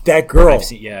 that girl. I've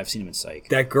seen him in Psych.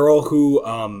 That girl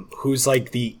who's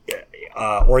like the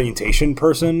orientation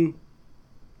person.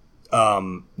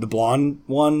 The blonde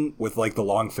one with like the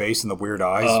long face and the weird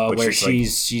eyes, but where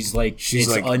she's it's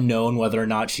like- unknown whether or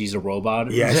not she's a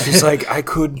robot. yeah, she's like I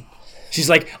could. She's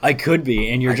like, I could be,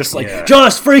 and you're just like, yeah.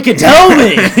 just freaking tell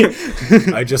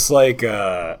me. I just like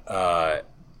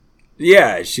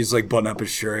yeah, she's like button up his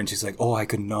shirt and she's like, oh, I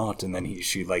could not, and then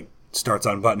she like starts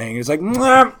unbuttoning and he's like,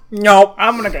 no,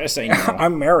 I'm gonna say no.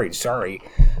 I'm married, sorry.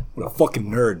 What a fucking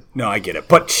nerd. No, I get it.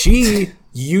 But she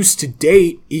used to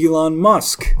date Elon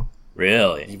Musk.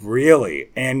 Really? Really.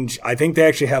 And I think they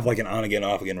actually have like an on again,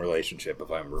 off again relationship,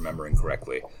 if I'm remembering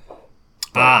correctly.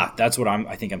 That's what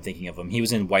I think I'm thinking of him. He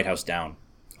was in White House Down.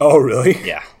 Oh, really?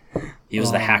 Yeah. He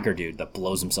was the hacker dude that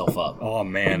blows himself up. Oh,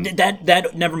 man.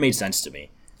 That never made sense to me.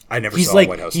 I never He's saw like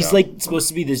White House he's Down. like supposed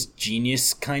to be this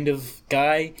genius kind of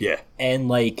guy. Yeah. And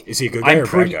like, Is he a good guy or a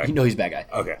bad guy? No, he's a bad guy.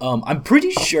 Okay. I'm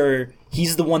pretty sure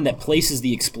he's the one that places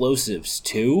the explosives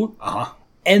too. Uh-huh.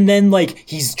 And then like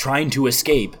he's trying to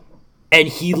escape, and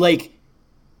he like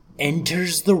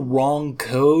enters the wrong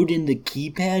code in the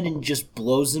keypad and just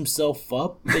blows himself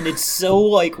up, and it's so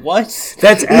like, what?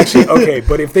 That's actually okay,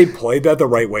 but if they played that the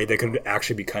right way, they could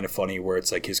actually be kind of funny. Where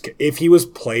it's like if he was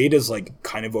played as like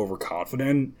kind of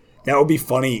overconfident, that would be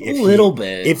funny. If A little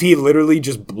bit. If he literally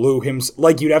just blew him,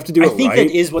 like you'd have to do I it think right.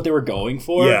 that is what they were going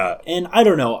for. Yeah. And I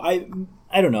don't know.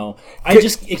 I don't know. It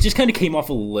just kind of came off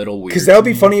a little weird. Because that would to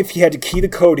be me. funny if he had to key the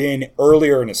code in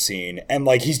earlier in a scene, and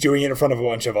like he's doing it in front of a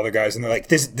bunch of other guys, and they're like,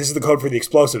 "This is the code for the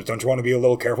explosives. Don't you want to be a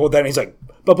little careful with that?" And he's like,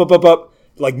 "Bup,"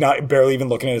 like not barely even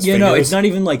looking at his fingers. No, it's not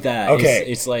even like that. Okay,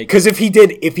 It's like, because if he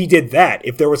did that,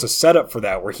 if there was a setup for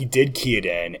that where he did key it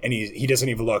in and he doesn't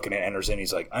even look and it enters in,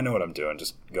 he's like, I know what I'm doing,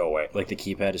 just go away. like the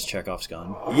keypad is Chekhov's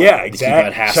gun. Yeah, keypad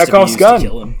exactly. has to be Chekhov's used gun. to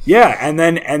kill him. Yeah, and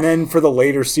then for the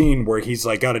later scene where he's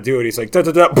like, got to do it, he's like, da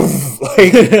da da, poof.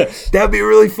 Like that'd be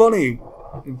really funny.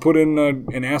 Put in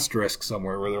an asterisk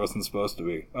somewhere where there wasn't supposed to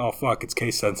be. Oh, fuck, it's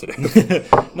case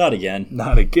sensitive. Not again.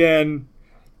 Not again.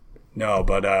 No,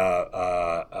 but,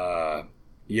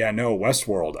 yeah, no,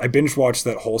 Westworld. I binge-watched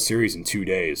that whole series in 2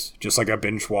 days. Just like I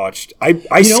binge-watched... I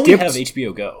skipped... we have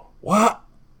HBO Go. What?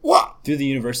 What? Through the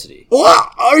university.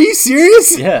 What? Are you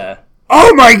serious? Yeah.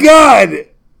 Oh, my God!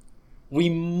 We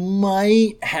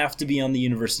might have to be on the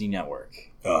university network.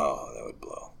 Oh, that would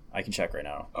blow. I can check right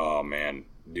now. Oh, man.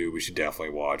 Dude, we should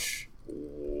definitely watch...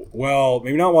 Well,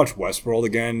 maybe not watch Westworld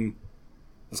again.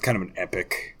 That's kind of an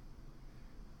epic...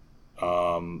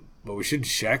 But we should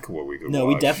check what we could watch. No,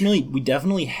 we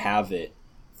definitely have it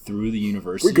through the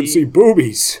university. We could see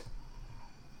boobies.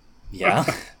 Yeah.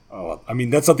 Oh, I mean,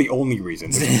 that's not the only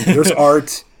reason. There's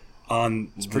art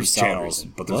on these channels,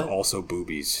 but there's also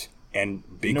boobies and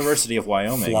big University of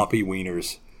Wyoming floppy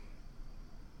wieners.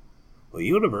 The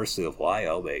University of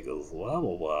Wyoming is blah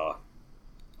blah blah.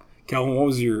 Calvin, what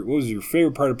was your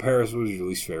favorite part of Paris? What was your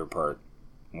least favorite part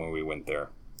when we went there?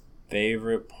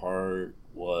 Favorite part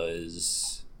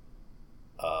was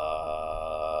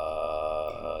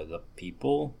the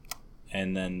people,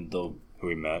 and then who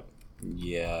we met.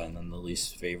 Yeah, and then the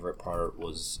least favorite part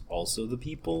was also the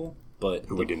people, but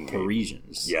who the we didn't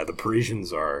Parisians. Meet. Yeah, the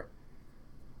Parisians are.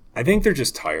 I think they're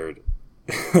just tired.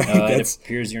 It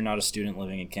appears you're not a student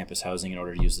living in campus housing. In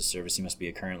order to use the service, you must be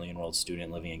a currently enrolled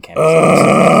student living in campus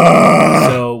housing.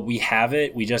 So we have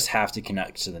it. We just have to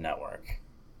connect to the network.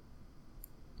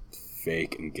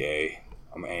 Fake and gay.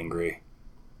 I'm angry.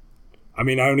 I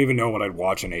mean, I don't even know what I'd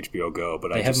watch on HBO Go,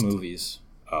 but they have movies.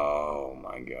 Oh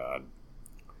my god!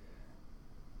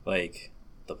 Like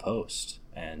The Post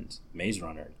and Maze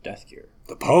Runner, Death Cure.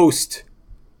 The Post.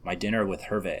 My Dinner with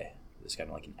Hervé. This kind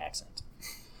of like an accent.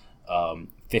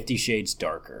 50 Shades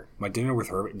Darker. My Dinner with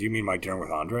Hervé? Do you mean My Dinner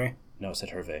with Andre? No, it said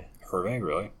Hervé. Hervé,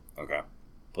 really? Okay.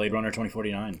 Blade Runner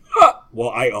 2049. Well,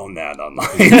 I own that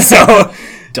online, so...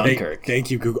 Dunkirk.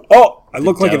 Thank you, Google. Oh, I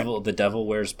look like The Devil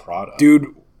Wears Prada.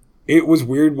 Dude, it was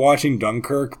weird watching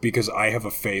Dunkirk because I have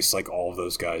a face like all of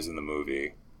those guys in the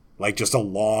movie. Like, just a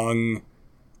long,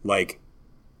 like,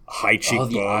 high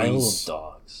cheekbones. The Isle of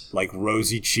Dogs. Like,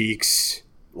 rosy cheeks,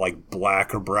 like,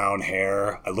 black or brown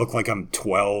hair. I look like I'm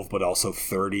 12, but also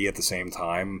 30 at the same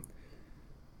time.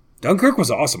 Dunkirk was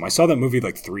awesome. I saw that movie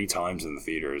like 3 times in the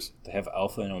theaters. They have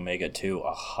Alpha and Omega 2,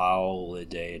 a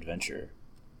holiday adventure.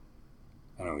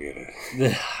 I don't get it.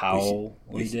 The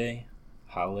holiday?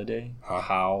 Holiday?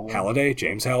 Halliday?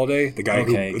 James Halliday? The guy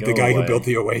who built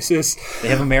the Oasis? They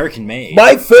have American Made.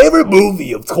 My favorite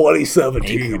movie of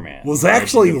 2017 was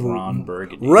actually Ron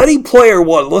Burgundy. Ready Player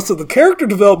One. Listen, the character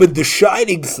development, the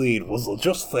shining scene was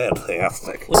just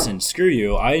fantastic. Listen, screw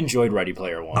you. I enjoyed Ready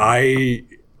Player One. I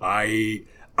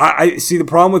see. The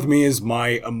problem with me is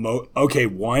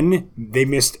one, they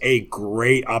missed a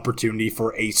great opportunity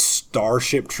for a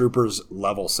Starship Troopers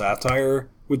level satire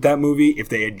with that movie. If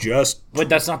they had just, but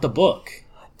that's not the book.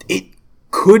 It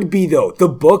could be though. The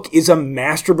book is a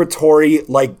masturbatory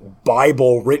like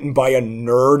Bible written by a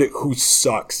nerd who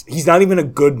sucks. He's not even a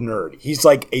good nerd. He's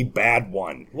like a bad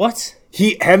one. What?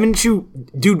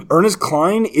 Dude? Ernest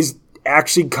Cline is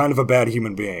actually kind of a bad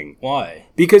human being. Why?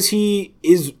 Because he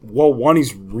is, well, 1,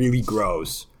 he's really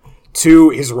gross.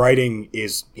 2, his writing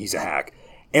he's a hack.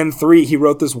 And 3, he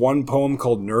wrote this one poem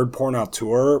called Nerd Porn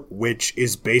Auteur, which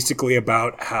is basically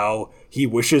about how he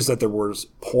wishes that there was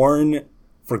porn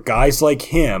for guys like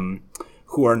him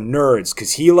who are nerds,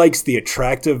 because he likes the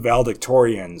attractive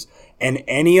valedictorians, and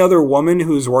any other woman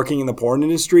who's working in the porn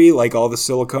industry, like all the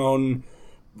silicone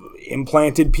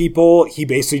implanted people, he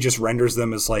basically just renders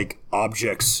them as like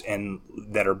objects and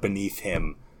that are beneath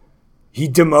him. He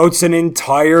demotes an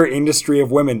entire industry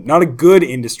of women. Not a good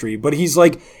industry, but he's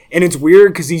like, and it's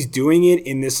weird because he's doing it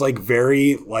in this like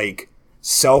very like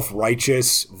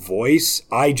self-righteous voice.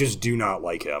 I just do not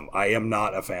like him. I am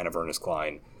not a fan of Ernest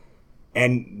Cline.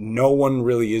 And no one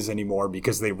really is anymore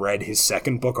because they read his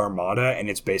second book, Armada, and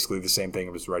it's basically the same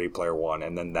thing as Ready Player One.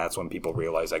 And then that's when people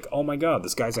realize, like, oh my god,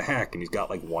 this guy's a hack, and he's got,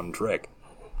 like, one trick.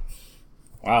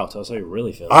 Wow, tell us how you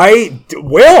really feel. I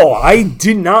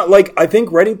did not, like, I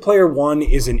think Ready Player One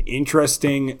is an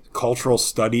interesting cultural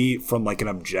study from, like, an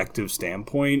objective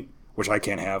standpoint, which I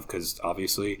can't have, because,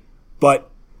 obviously.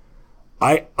 But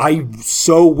I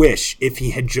so wish if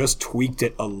he had just tweaked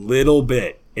it a little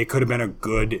bit, it could have been a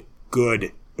good,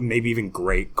 maybe even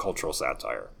great cultural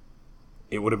satire.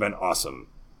 It would have been awesome.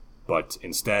 But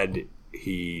instead,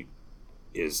 he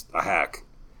is a hack.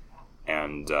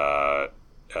 And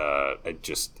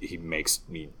he makes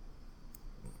me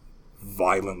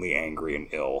violently angry and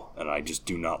ill. And I just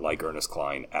do not like Ernest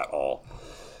Cline at all.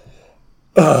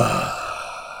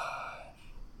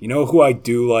 You know who I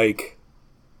do like?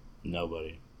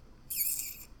 Nobody.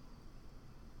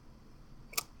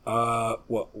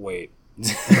 What? Wait.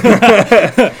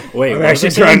 Wait, I'm actually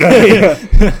trying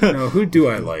to. No, who do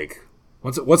I like?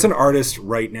 What's an artist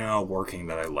right now working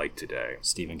that I like today?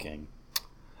 Stephen King.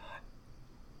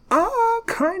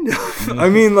 Kind of. I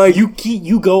mean, like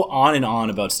You go on and on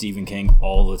about Stephen King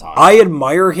all the time. I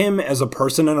admire him as a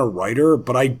person and a writer,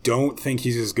 but I don't think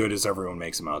he's as good as everyone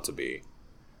makes him out to be.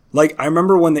 Like, I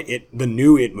remember when the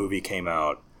new It movie came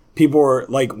out, people were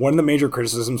like, one of the major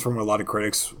criticisms from a lot of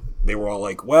critics, they were all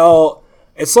like, well,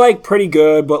 it's like pretty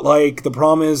good, but like the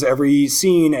problem is every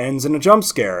scene ends in a jump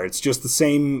scare. It's just the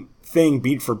same thing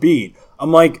beat for beat.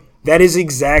 I'm like, that is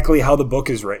exactly how the book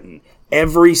is written.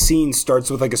 Every scene starts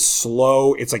with like a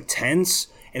slow, it's like tense,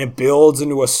 and it builds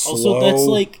into a slow. Also, that's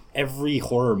like every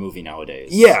horror movie nowadays.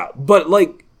 Yeah, but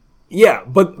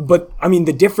I mean,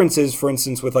 the difference is, for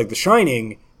instance, with like The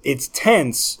Shining, it's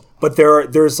tense, but there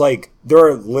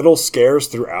are little scares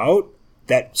throughout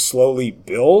that slowly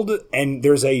build, and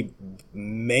there's a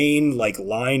main like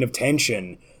line of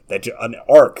tension, that an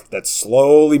arc that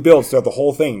slowly builds throughout the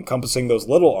whole thing, encompassing those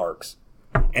little arcs,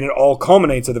 and it all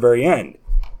culminates at the very end.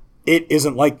 It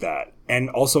isn't like that.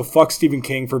 And also, fuck Stephen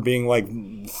King for being like,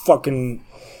 fucking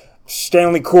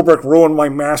Stanley Kubrick ruined my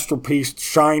masterpiece,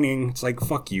 Shining. It's like,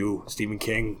 fuck you, Stephen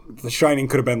King. The Shining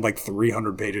could have been like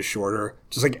 300 pages shorter.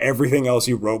 Just like everything else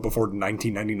you wrote before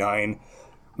 1999,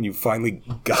 when you finally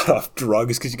got off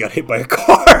drugs because you got hit by a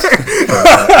car.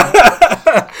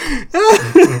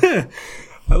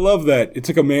 I love that. It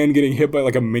took a man getting hit by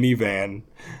like a minivan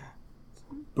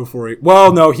before he...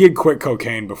 Well, no, he had quit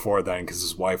cocaine before then because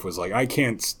his wife was like, I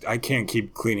can't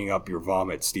keep cleaning up your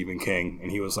vomit, Stephen King.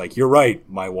 And he was like, you're right,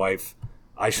 my wife.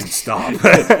 I should stop.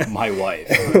 My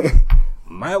wife.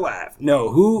 My wife.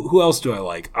 No, who else do I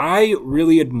like? I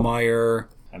really admire...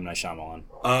 M. Night Shyamalan.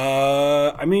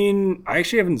 I mean, I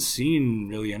actually haven't seen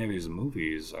really any of his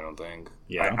movies, I don't think.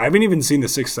 Yeah? I haven't even seen The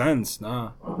Sixth Sense,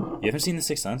 nah. You haven't seen The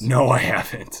Sixth Sense? No, I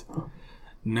haven't.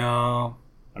 No.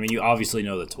 I mean, you obviously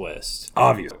know the twist.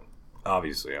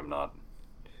 Obviously, I'm not.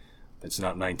 It's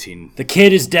not 19... The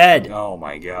kid is dead! Oh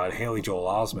my god, Haley Joel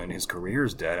Osment, his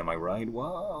career's dead, am I right?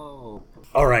 Whoa.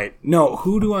 Alright, no,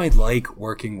 who do I like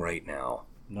working right now?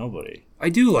 Nobody. I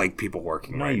do like people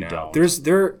working right now. No, you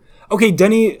don't. Okay,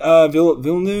 Denis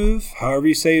Villeneuve, however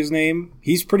you say his name,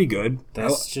 he's pretty good.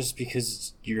 That's just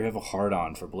because you have a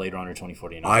hard-on for Blade Runner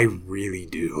 2049. I really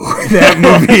do. That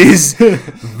movie is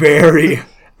very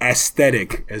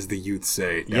aesthetic, as the youth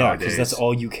say yeah, nowadays. because that's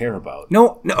all you care about.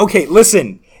 No, okay,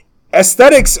 listen.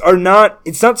 Aesthetics are not,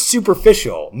 it's not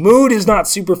superficial. Mood is not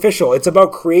superficial. It's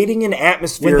about creating an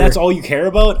atmosphere. When that's all you care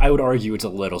about, I would argue it's a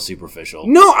little superficial.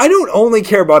 No, I don't only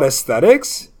care about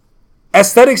aesthetics.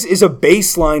 Aesthetics is a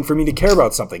baseline for me to care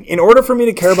about something. In order for me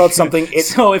to care about something,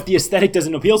 So if the aesthetic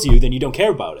doesn't appeal to you, then you don't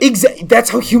care about it. That's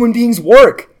how human beings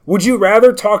work. Would you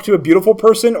rather talk to a beautiful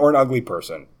person or an ugly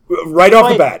person? Right off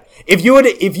the bat. If you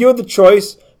had the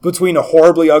choice between a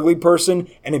horribly ugly person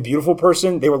and a beautiful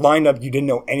person, they were lined up, you didn't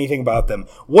know anything about them.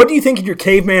 What do you think in your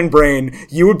caveman brain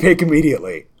you would pick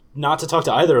immediately? Not to talk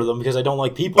to either of them because I don't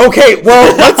like people. Okay,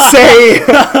 well, let's say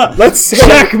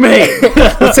checkmate.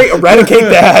 Let's say eradicate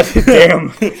that.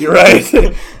 Damn, you're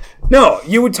right. No,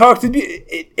 you would talk to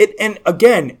it, and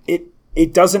again,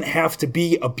 it doesn't have to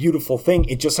be a beautiful thing.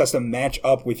 It just has to match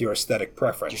up with your aesthetic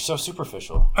preference. You're so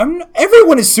superficial.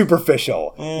 Everyone is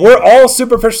superficial. We're all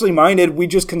superficially minded. We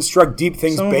just construct deep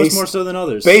things Some of us more so than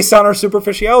others. Based on our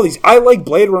superficialities. I like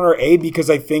Blade Runner A because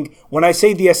I think when I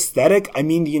say the aesthetic, I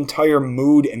mean the entire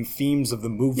mood and themes of the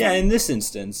movie. Yeah, in this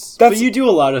instance. But you do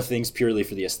a lot of things purely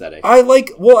for the aesthetic. I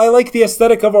like the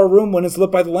aesthetic of our room when it's lit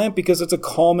by the lamp because it's a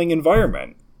calming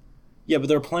environment. Yeah, but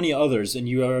there are plenty of others, and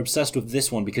you are obsessed with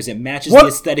this one because it matches the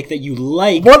aesthetic that you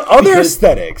like. What other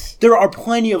aesthetics? There are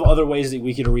plenty of other ways that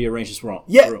we could rearrange this room.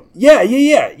 Yeah,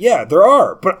 there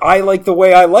are. But I like the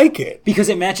way I like it. Because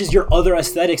it matches your other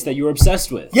aesthetics that you're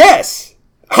obsessed with. Yes!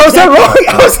 How's that wrong?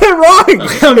 How's that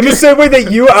wrong? In the same way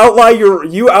that you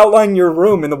outline your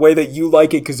room in the way that you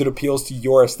like it because it appeals to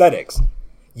your aesthetics.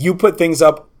 You put things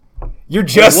up. You're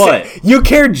just what? You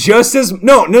care just as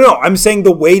no. I'm saying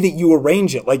the way that you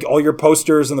arrange it, like all your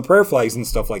posters and the prayer flags and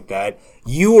stuff like that.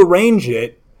 You arrange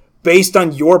it based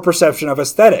on your perception of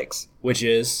aesthetics, which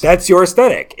is that's your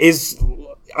aesthetic.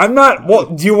 I'm not. Well,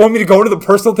 do you want me to go into the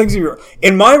personal things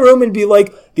in my room and be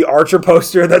like the Archer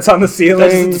poster that's on the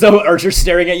ceiling? So Archer's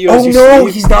staring at you. Oh as you no,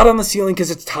 sleep? He's not on the ceiling because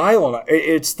it's tile.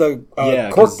 It's the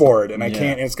corkboard, and I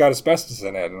can't. It's got asbestos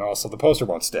in it, and also the poster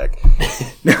won't stick.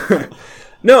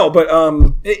 No, but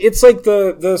it's like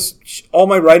all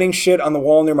my writing shit on the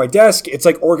wall near my desk. It's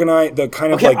like organized, the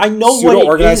kind of Okay, like I know pseudo what it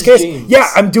organized is, case. James. Yeah,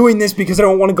 I'm doing this because I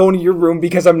don't want to go into your room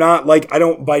because I'm not like I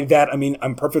don't by that I mean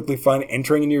I'm perfectly fine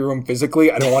entering into your room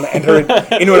physically. I don't want to enter into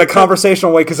it in a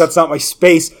conversational way because that's not my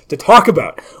space to talk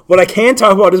about. What I can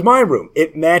talk about is my room.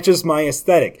 It matches my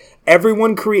aesthetic.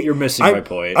 Everyone create. You're missing my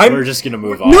point. We're just gonna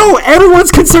move on. No,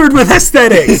 everyone's concerned with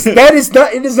aesthetics. That is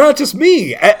not. It is not just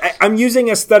me. I'm using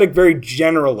aesthetic very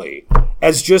generally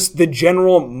as just the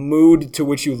general mood to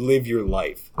which you live your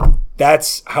life.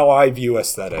 That's how I view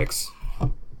aesthetics.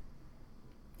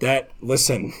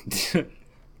 Listen,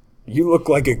 you look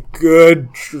like a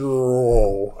good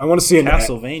troll. I want to see an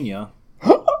Castlevania.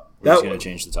 We're just going to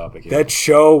change the topic here. That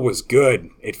show was good.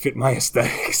 It fit my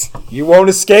aesthetics. You won't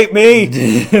escape me.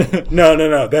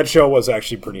 No. That show was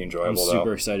actually pretty enjoyable, I'm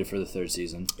super excited for the 3rd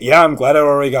season. Yeah, I'm glad it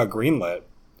already got greenlit.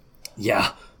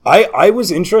 Yeah. I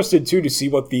was interested, too, to see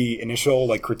what the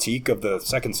initial critique of the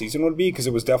 2nd season would be, because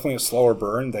it was definitely a slower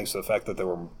burn, thanks to the fact that there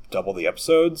were double the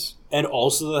episodes. And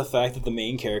also the fact that the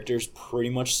main characters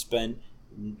pretty much spent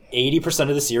 80%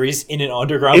 of the series in an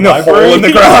underground library. Hole in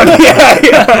the ground.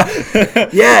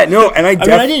 Yeah, no, and I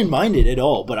didn't mind it at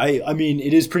all, but I mean,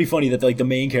 it is pretty funny that the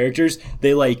main characters,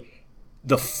 they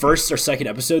the 1st or 2nd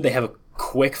episode, they have a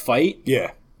quick fight.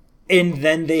 Yeah. And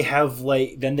then they have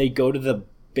then they go to the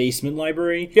basement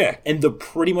library. Yeah. And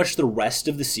pretty much the rest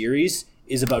of the series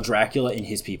is about Dracula and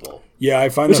his people. Yeah, I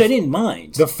find which I didn't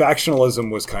mind. The factionalism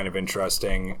was kind of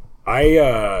interesting.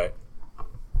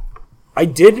 I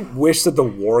did wish that the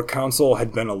War Council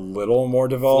had been a little more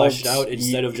developed. Fleshed out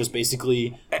instead of just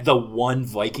basically the one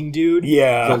Viking dude,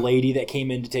 the lady that came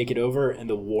in to take it over, and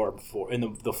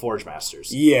the Forge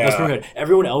Masters. Yeah. That's pretty good.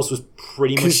 Everyone else was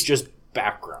pretty much just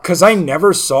background. Because I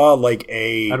never saw I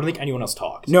don't think anyone else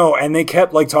talked. No, and they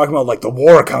kept talking about the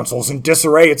War Council's in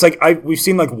disarray. It's we've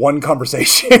seen one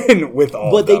conversation with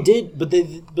all of them.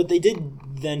 They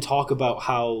did then talk about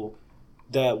how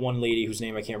that one lady whose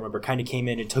name I can't remember kind of came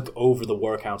in and took over the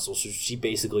War Council, so she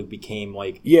basically became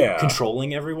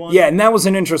controlling everyone. Yeah, and that was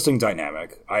an interesting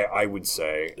dynamic, I would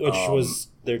say. Which was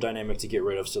their dynamic to get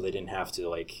rid of, so they didn't have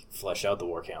to flesh out the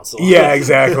War Council. Yeah,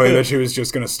 exactly. That she was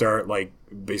just going to start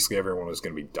basically everyone was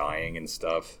going to be dying and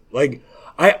stuff.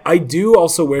 I do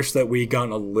also wish that we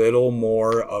gotten a little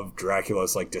more of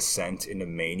Dracula's descent into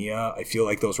mania. I feel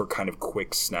like those were kind of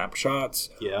quick snapshots.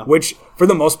 Yeah. Which for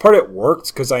the most part it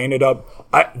worked because I ended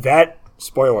up that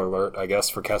spoiler alert, I guess,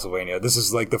 for Castlevania. This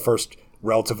is the first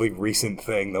relatively recent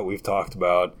thing that we've talked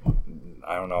about.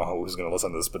 I don't know who's going to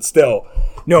listen to this, but still.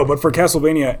 No, but for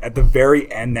Castlevania, at the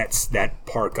very end, that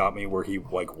part got me where he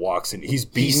walks in. He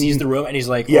sees the room and he's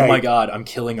like, "Oh my god, I'm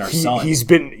killing our son." He's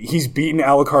beaten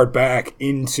Alucard back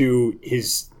into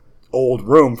his old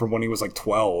room from when he was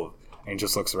 12, and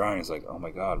just looks around. And he's like, "Oh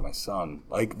my god, my son!"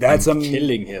 That's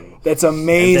killing him. That's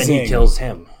amazing. And then he kills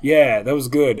him. Yeah, that was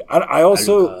good. I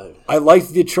also liked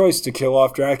the choice to kill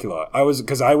off Dracula.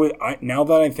 Now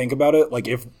that I think about it,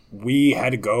 if we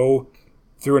had to go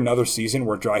through another season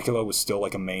where Dracula was still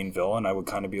a main villain, I would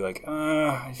kind of be but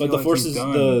the forces,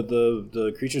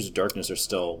 the creatures of darkness are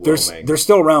still roaming. They're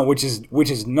still around, which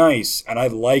is nice, and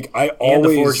and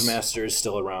the Forge Master is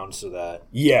still around, so that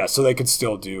so they could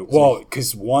still do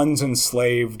because one's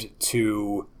enslaved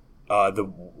to the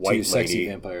white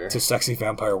lady, sexy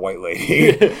vampire white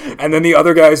lady, and then the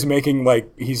other guy's making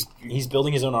he's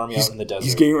building his own army out in the desert.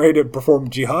 He's getting ready to perform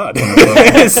jihad.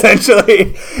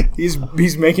 Essentially, he's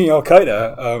making Al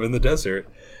Qaeda in the desert.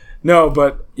 No,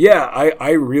 but yeah,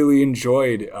 I really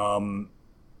enjoyed.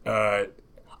 I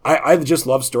just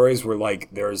love stories where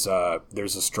there's a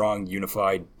strong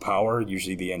unified power,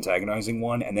 usually the antagonizing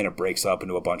one, and then it breaks up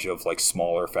into a bunch of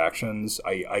smaller factions.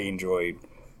 I enjoy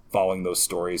following those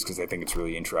stories because I think it's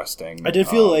really interesting. I did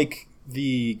feel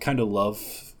the kind of love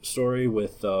story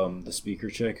with the speaker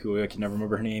chick who I can never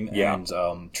remember her name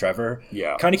and Trevor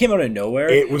kind of came out of nowhere.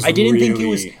 I didn't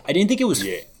think it was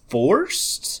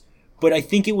forced, but I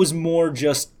think it was more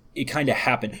just it kind of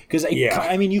happened because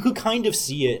I mean you could kind of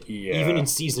see it even in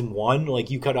season 1.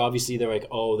 You could obviously they're they're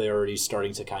already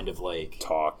starting to kind of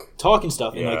talk and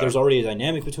stuff, and there's already a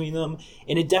dynamic between them,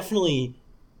 and it definitely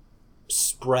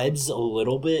spreads a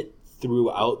little bit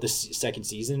throughout the 2nd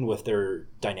season with their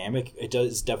dynamic. It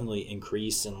does definitely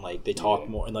increase, and they talk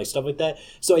more and stuff like that.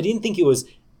 So I didn't think it was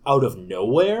out of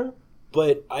nowhere,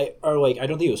 but I don't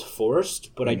think it was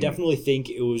forced, but I definitely think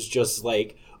it was just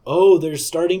they're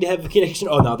starting to have a connection.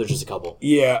 Oh no, there's just a couple.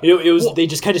 Yeah, it was they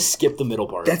just kind of skipped the middle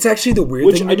part. That's actually the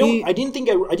weird thing. I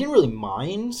didn't really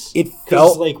mind. It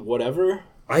felt whatever.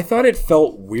 I thought it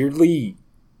felt weirdly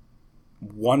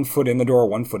one foot in the door,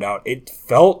 one foot out. It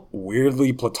felt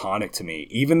weirdly platonic to me.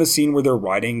 Even the scene where they're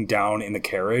riding down in the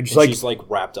carriage, and she's like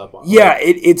wrapped up on. Yeah,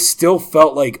 it still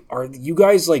felt like, are you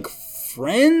guys like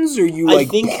friends? Or you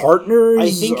partners?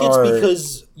 I think it's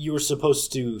because you were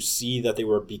supposed to see that they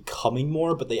were becoming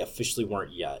more, but they officially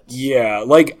weren't yet. Yeah,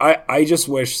 like I just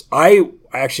wish I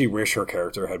actually wish her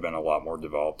character had been a lot more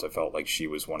developed. I felt like she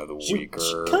was one of the weaker.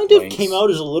 She kind of came out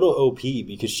as a little OP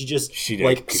because she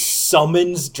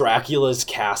summons Dracula's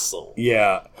castle.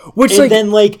 Yeah, and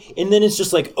then it's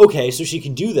just like, okay, so she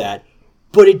can do that.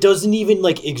 But it doesn't even,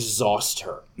 like, exhaust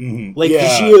her. Mm-hmm. Like,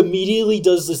 she immediately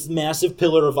does this massive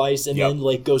pillar of ice and then,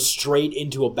 like, goes straight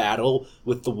into a battle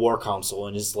with the War Council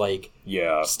and is, like,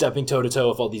 stepping toe-to-toe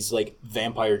with all these, like,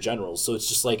 vampire generals. So it's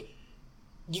just, like,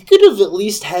 you could have at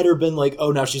least had her been like,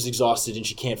 oh, now she's exhausted and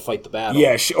she can't fight the battle.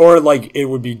 Yeah, or, like, it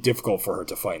would be difficult for her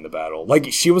to fight in the battle.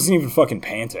 Like, she wasn't even fucking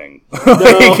panting. No.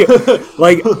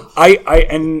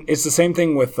 And it's the same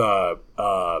thing with,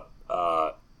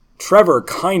 Trevor,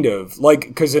 kind of, like,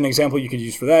 because an example you could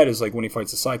use for that is, like, when he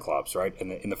fights the Cyclops, right,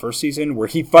 in the first season, where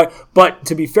he but,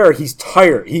 to be fair, he's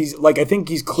tired. He's, like, I think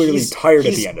he's clearly tired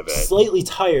at the end of it. Slightly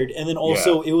tired, and then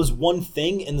also, it was one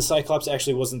thing, and the Cyclops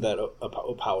actually wasn't that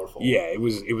powerful. Yeah, it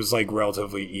was, like,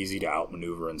 relatively easy to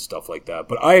outmaneuver and stuff like that.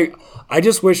 But I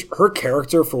just wish her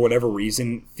character, for whatever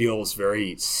reason, feels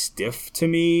very stiff to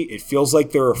me. It feels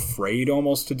like they're afraid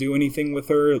almost to do anything with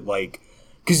her, like...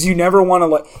 Because you never want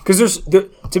to because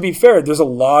to be fair, there's a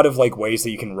lot of like ways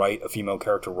that you can write a female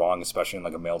character wrong, especially in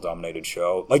like a male-dominated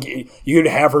show. Like you could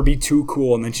have her be too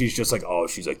cool, and then she's just like, oh,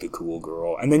 she's like the cool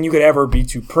girl, and then you could have her be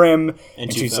too prim,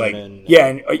 and she's feminine.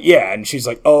 Like, and she's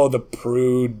like, oh, the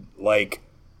prude, like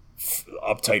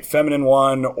uptight feminine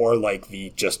one, or like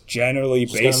the just generally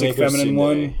basic feminine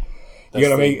one. You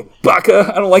gotta make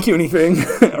Baka. I don't like you anything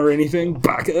or anything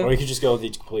Baka. Or you could just go with the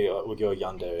complete. We go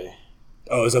Yandere.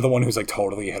 Oh, is that the one who's like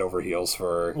totally head over heels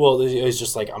for? Well, it's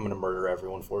just like, I'm gonna murder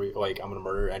everyone for you. Like, I'm gonna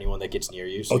murder anyone that gets near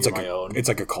you. So it's you're like my own. It's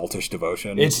like a cultish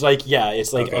devotion. It's like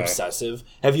obsessive.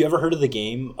 Have you ever heard of the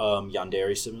game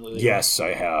Yandere Simulator? Yes,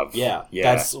 I have. Yeah.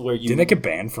 That's where you didn't it get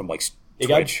banned from like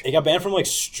Twitch? It got banned from like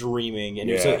streaming, and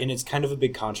it's kind of a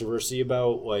big controversy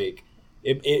about like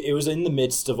it was in the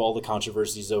midst of all the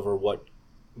controversies over what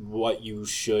you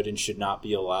should and should not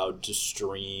be allowed to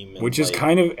stream, and which is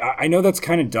kind of, I know that's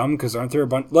kind of dumb because aren't there a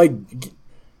bunch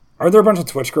of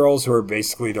Twitch girls who are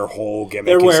basically their whole gimmick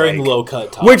they're wearing like, low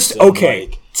cut tops, which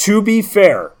to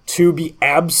be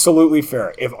absolutely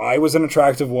fair, if I was an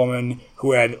attractive woman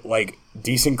who had like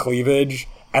decent cleavage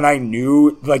and I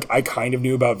knew, like, I kind of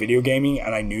knew about video gaming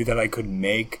and I knew that I could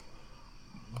make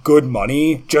good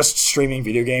money just streaming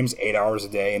video games 8 hours a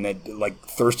day, and that like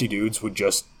thirsty dudes would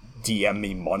just DM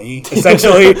me money,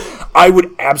 essentially, I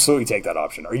would absolutely take that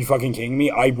option. Are you fucking kidding me?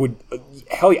 I would,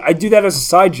 hell yeah, I'd do that as a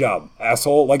side job,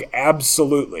 asshole. Like,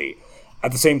 absolutely.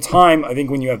 At the same time, I think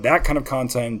when you have that kind of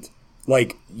content,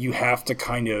 like, you have to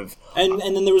kind of... And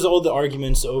then there was all the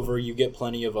arguments over, you get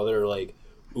plenty of other, like,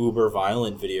 uber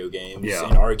violent video games,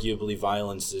 and arguably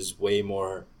violence is way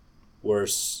more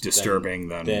worse disturbing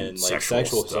than like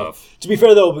sexual stuff. To be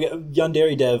fair, though,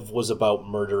 Yandere Dev was about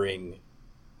murdering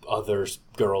other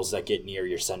girls that get near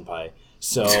your senpai.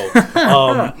 So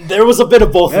there was a bit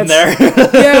of both in there.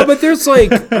 Yeah, but there's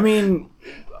like, I mean,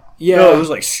 no, it was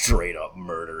like straight up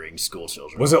murdering school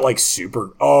children. Was it like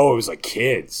super? Oh, it was like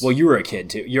kids. Well, you were a kid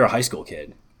too. You're a high school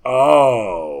kid.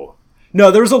 Oh. No,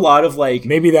 there was a lot of like...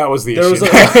 Maybe that was the issue. There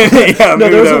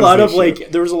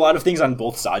was a lot of things on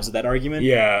both sides of that argument.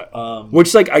 Yeah.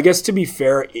 Which, like, I guess to be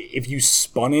fair, if you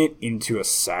spun it into a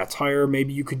satire,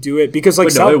 maybe you could do it. Because, like...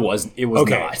 But no, it was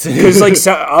not. Because, like,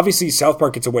 obviously South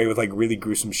Park gets away with, like, really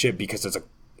gruesome shit because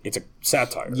it's a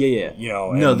satire. Yeah. You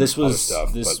know? No, this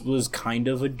was kind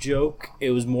of a joke.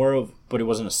 It was more of... But it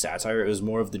wasn't a satire. It was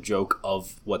more of the joke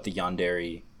of what the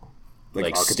Yandere,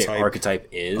 like archetype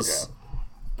is. Okay.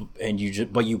 And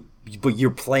but you're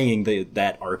playing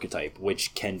that archetype,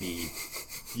 which can be,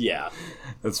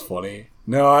 that's funny.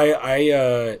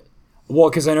 No,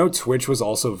 because I know Twitch was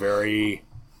also weren't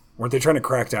they trying to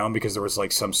crack down because there was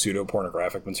like some pseudo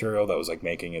pornographic material that was like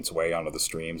making its way onto the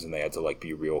streams, and they had to like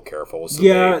be real careful. So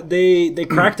they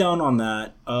cracked down on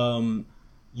that. I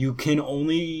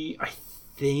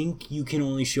think you can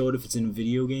only show it if it's in a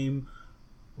video game,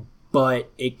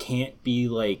 but it can't be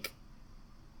like.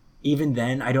 Even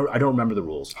then, I don't remember the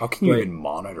rules. How can you even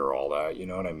monitor all that? You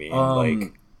know what I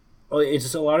mean? It's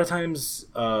just a lot of times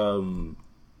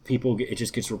it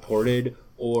just gets reported,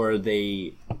 or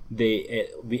it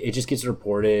just gets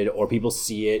reported, or people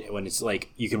see it when it's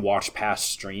like you can watch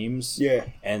past streams. Yeah,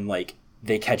 and like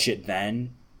they catch it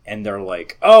then, and they're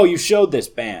like, "Oh, you showed this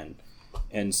ban."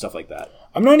 and stuff like that.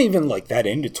 I'm not even like that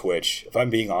into Twitch, if I'm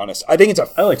being honest. I think it's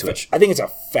I like Twitch. I think it's a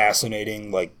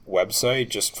fascinating like website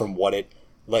just from what it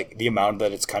like the amount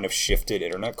that it's kind of shifted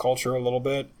internet culture a little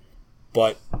bit.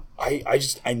 But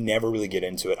I never really get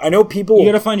into it. I know people. You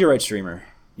gotta find your right streamer.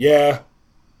 Yeah,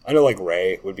 I know like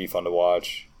Ray would be fun to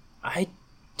watch. I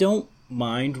don't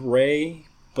mind Ray,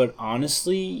 but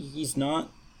honestly, he's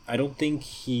not. I don't think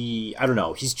I don't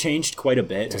know. He's changed quite a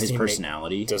bit. His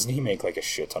personality. Doesn't he make like a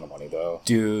shit ton of money though?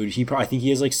 Dude, I think he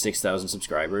has like 6,000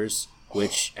 subscribers,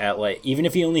 which at like even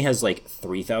if he only has like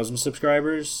 3,000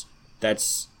 subscribers,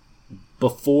 that's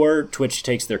before Twitch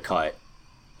takes their cut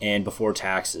and before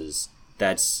taxes.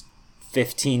 That's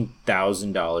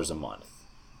 $15,000 a month.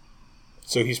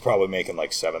 So he's probably making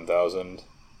like 7,000.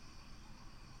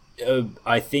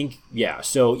 I think yeah.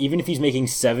 So even if he's making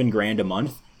 $7,000 a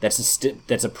month.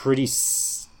 That's a pretty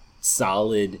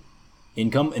solid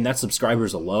income, and that's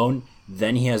subscribers alone.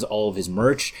 Then he has all of his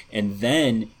merch, and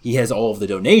then he has all of the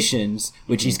donations,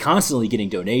 which he's constantly getting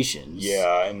donations.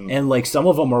 Yeah, and like some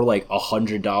of them are like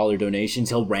 $100 donations.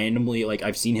 He'll randomly like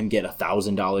I've seen him get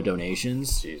 $1,000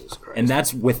 donations. Jesus Christ! And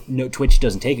that's with no Twitch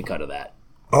doesn't take a cut of that.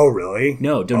 Oh really?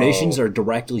 No, donations are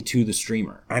directly to the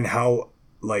streamer. And how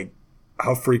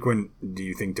frequent do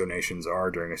you think donations are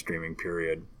during a streaming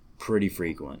period? Pretty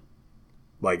frequent.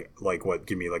 Like what?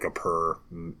 Give me like a per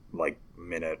like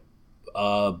minute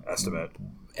estimate.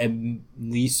 At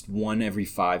least one every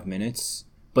 5 minutes,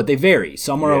 but they vary.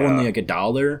 Some are only like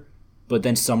 $1, but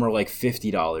then some are like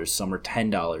 $50. Some are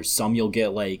 $10. Some you'll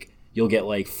get like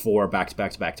 4 back to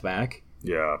back.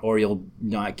 Yeah. Or you'll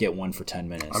not get one for 10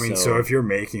 minutes. I mean, so if you're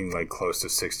making like close to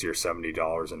 $60 or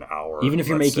 $70 an hour, even if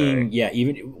you're making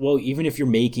even if you're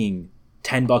making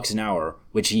 $10 an hour,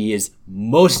 which he is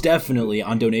most definitely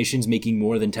on donations making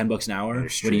more than $10 an hour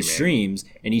when he streams,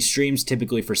 and he streams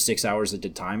typically for 6 hours at a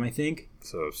time, I think.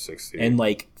 So 60 and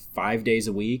like 5 days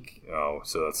a week. Oh,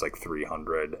 so that's like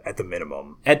 300 at the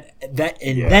minimum.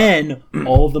 Then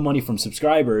all of the money from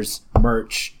subscribers,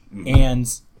 merch, and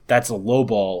that's a low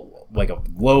ball, like a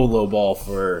low ball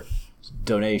for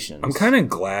donations. I'm kind of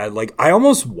glad. Like, I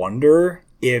almost wonder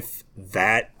if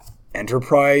that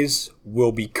enterprise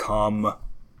will become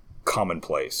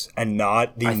commonplace and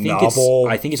not the novel.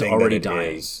 I think it's already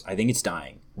dying. I think it's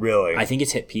dying. Really? I think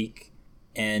it's hit peak,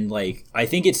 and like I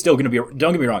think it's still going to be.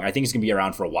 Don't get me wrong. I think it's going to be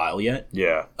around for a while yet.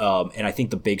 Yeah. And I think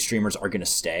the big streamers are going to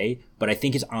stay, but I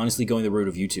think it's honestly going the route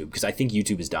of YouTube because I think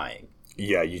YouTube is dying.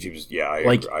 Yeah, YouTube's. Yeah,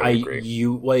 I agree.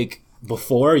 You like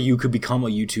before you could become a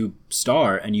YouTube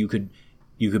star and you could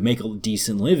make a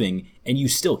decent living, and you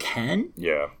still can.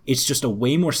 Yeah. It's just a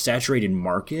way more saturated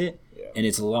market, and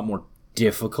it's a lot more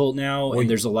difficult now, and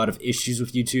there's a lot of issues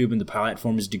with YouTube, and the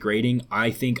platform is degrading, I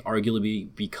think, arguably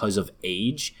because of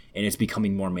age, and it's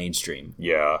becoming more mainstream.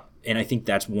 Yeah. And I think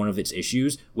that's one of its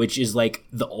issues, which is like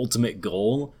the ultimate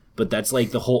goal, but that's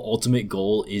like the whole ultimate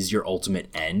goal is your ultimate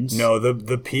end. No,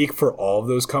 the peak for all of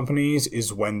those companies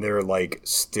is when they're like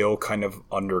still kind of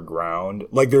underground.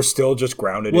 Like they're still just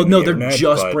grounded in the internet. They're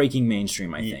just breaking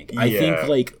mainstream, I think. I think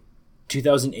like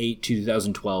 2008,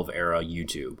 2012 era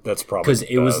YouTube. That's probably because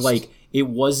it was like it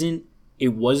wasn't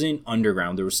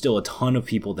underground. There was still a ton of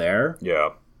people there. Yeah.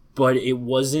 But it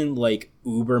wasn't like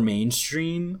uber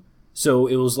mainstream. So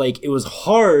it was like it was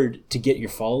hard to get your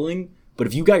following. But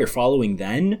if you got your following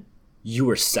then, you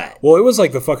were set. Well, it was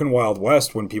like the fucking Wild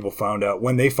West when people found out,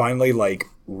 when they finally like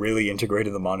really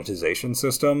integrated the monetization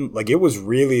system. Like it was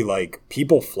really like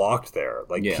people flocked there.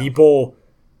 Like people,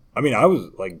 I mean, I was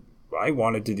like, I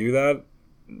wanted to do that.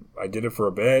 I did it for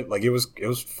a bit. Like it was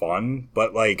fun,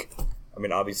 but like, I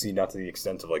mean, obviously not to the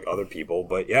extent of like other people,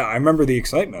 but yeah, I remember the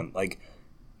excitement. Like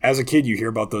as a kid, you hear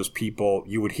about those people,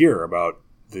 you would hear about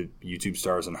the YouTube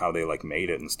stars and how they like made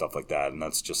it and stuff like that, and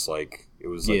that's just like it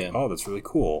was like oh, that's really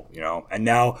cool, you know. And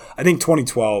now I think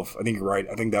 2012, I think you're right,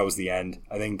 I think that was the end.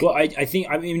 I think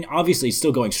I mean obviously it's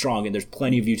still going strong, and there's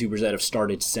plenty of YouTubers that have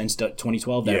started since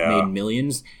 2012 that have made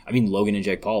millions. I mean Logan and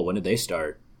Jake Paul, when did they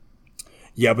start?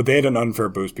 Yeah, but they had an unfair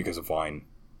boost because of Vine.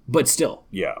 But still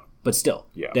they're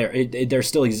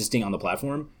still existing on the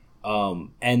platform.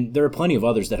 And there are plenty of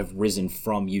others that have risen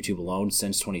from YouTube alone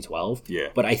since 2012. Yeah.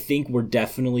 But I think we're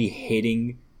definitely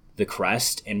hitting the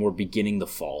crest and we're beginning the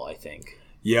fall, I think.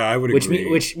 Yeah, I would agree.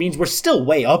 Which means we're still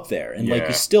way up there, and like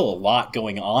there's still a lot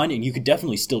going on, and you could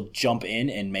definitely still jump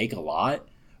in and make a lot.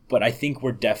 But I think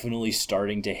we're definitely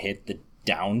starting to hit the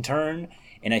downturn,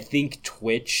 and I think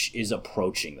Twitch is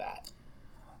approaching that.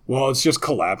 Well, it's just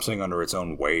collapsing under its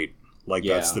own weight. Like,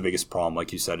 that's the biggest problem.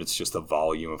 Like you said, it's just the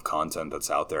volume of content that's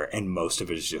out there, and most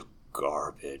of it is just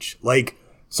garbage. Like,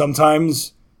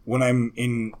 sometimes when I'm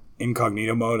in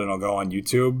incognito mode and I'll go on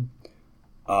YouTube,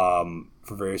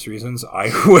 for various reasons. I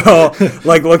will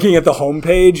like looking at the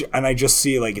homepage and I just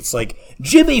see like it's like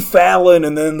Jimmy Fallon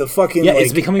and then the fucking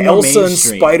it's becoming more Elsa and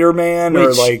mainstream. Spider-Man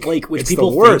which, which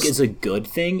people think is a good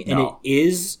thing, and No. it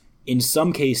is in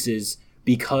some cases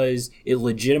because it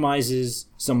legitimizes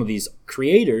some of these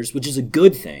creators, which is a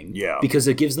good thing. Yeah. Because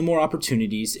it gives them more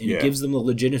opportunities and it gives them the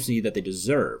legitimacy that they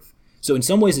deserve. So in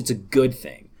some ways, it's a good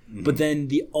thing. But then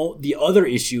the other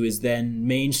issue is then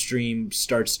mainstream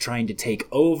starts trying to take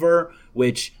over,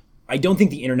 which I don't think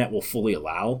the internet will fully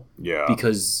allow. Yeah.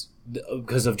 Because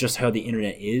of just how the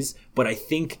internet is. But I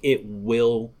think it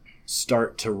will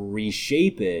start to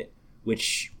reshape it,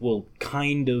 which will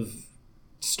kind of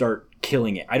start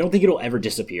killing it. I don't think it'll ever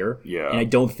disappear. Yeah. And I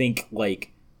don't think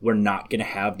like we're not going to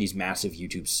have these massive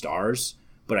YouTube stars,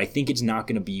 but I think it's not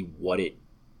going to be what it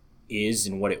is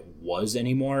and what it was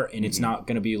anymore, and it's not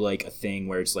going to be like a thing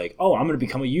where it's like, oh, I'm going to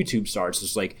become a YouTube star. It's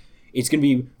just like it's going to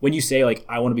be when you say like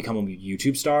I want to become a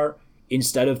YouTube star,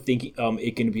 instead of thinking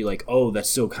it going to be like, oh, that's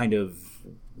so kind of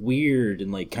weird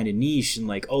and like kind of niche and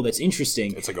like, oh, that's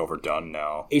interesting. it's like overdone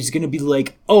now. It's going to be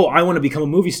like, oh, I want to become a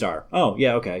movie star. Oh,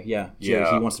 yeah, okay, yeah, sure,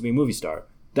 Yeah. he wants to be a movie star.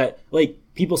 That like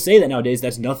people say that nowadays.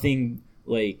 That's nothing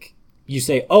like you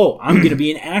say, oh, I'm going to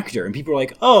be an actor, and people are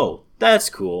like, oh, that's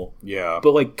cool. Yeah.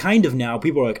 But like kind of now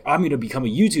people are like, I'm going to become a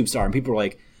YouTube star, and people are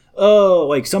like, oh,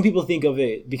 like some people think of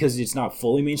it because it's not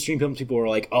fully mainstream. Some people are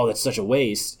like, oh, that's such a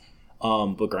waste.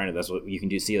 But granted, that's what you can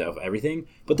do, see that of everything.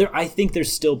 But I think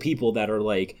there's still people that are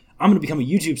like, I'm going to become a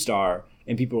YouTube star,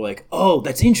 and people are like, oh,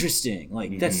 that's interesting.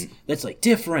 Like that's like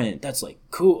different. That's like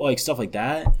cool, like stuff like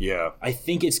that. Yeah. I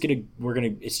think it's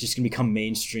just gonna become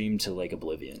mainstream to like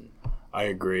oblivion. I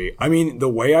agree. I mean, the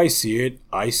way I see it,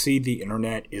 I see the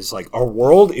internet is like our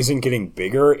world isn't getting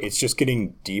bigger; it's just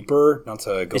getting deeper. Not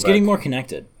to go. It's back. getting more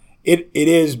connected. It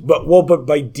is, but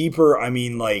by deeper, I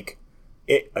mean like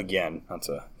it again. Not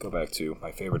to go back to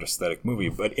my favorite aesthetic movie,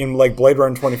 but in like Blade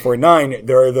Runner 2049,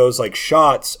 there are those like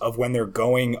shots of when they're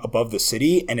going above the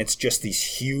city, and it's just these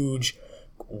huge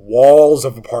walls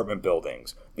of apartment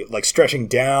buildings, like stretching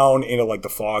down into like the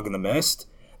fog and the mist.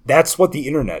 That's what the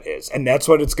internet is, and that's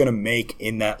what it's going to make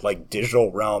in that like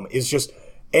digital realm. Is just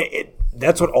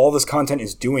that's what all this content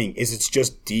is doing. Is it's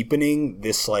just deepening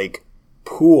this like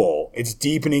pool. It's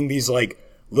deepening these like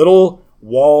little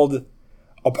walled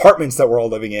apartments that we're all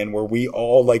living in, where we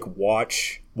all like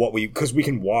watch because we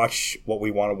can watch what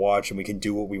we want to watch, and we can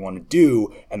do what we want to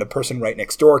do, and the person right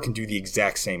next door can do the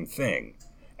exact same thing.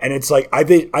 And it's like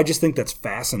I just think that's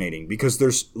fascinating, because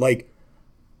there's like.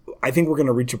 I think we're going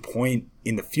to reach a point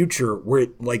in the future where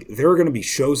like there are going to be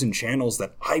shows and channels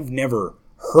that I've never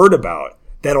heard about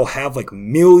that'll have like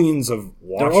millions of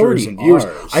watchers and viewers.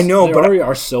 I know, there but already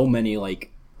are so many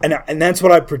like, and that's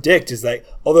what I predict is that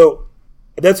although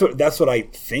that's what I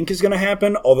think is going to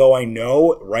happen. Although I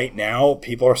know right now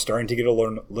people are starting to get a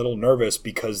little nervous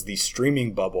because the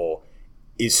streaming bubble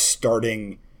is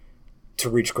starting to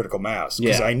reach critical mass.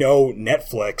 Because Yeah. I know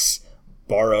Netflix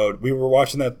borrowed. We were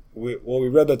watching that. We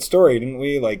read that story, didn't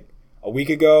we? Like a week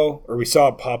ago, or we saw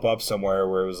it pop up somewhere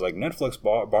where it was like Netflix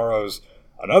borrows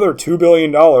another $2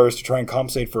 billion to try and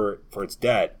compensate for its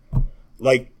debt.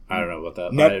 Like I don't know about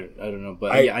that. Net- I don't know,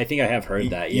 but I think I have heard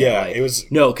that. Yeah, yeah, like, it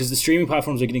was- no, because the streaming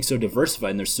platforms are getting so diversified,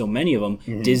 and there's so many of them.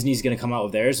 Mm-hmm. Disney's going to come out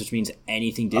with theirs, which means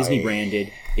anything Disney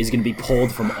branded is going to be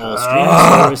pulled from all streaming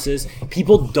services.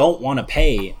 People don't want to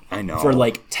pay I know. for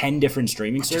like 10 different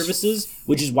streaming services,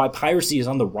 which is why piracy is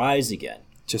on the rise again.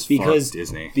 Just because fuck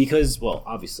Disney. Because well,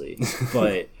 obviously,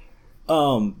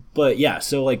 but yeah,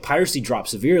 so like piracy dropped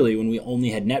severely when we only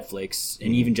had Netflix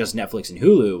and even just Netflix and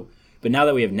Hulu. But now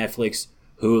that we have Netflix,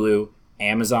 Hulu,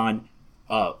 Amazon,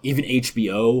 even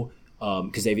HBO,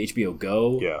 because they have HBO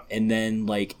Go. Yeah. And then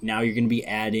like now you're going to be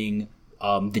adding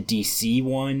the DC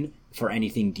one for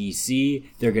anything DC.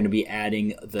 They're going to be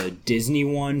adding the Disney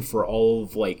one for all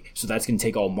of like, so that's going to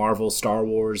take all Marvel, Star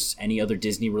Wars, any other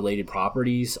Disney related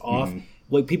properties off.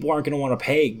 Like people aren't going to want to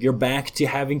pay. You're back to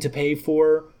having to pay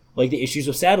for like the issues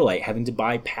of satellite, having to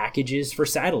buy packages for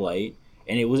satellite.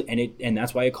 And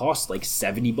that's why it costs like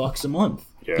 $70 a month.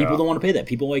 Yeah. People don't want to pay that.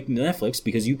 People like Netflix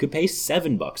because you could pay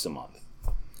 $7 a month.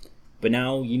 But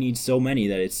now you need so many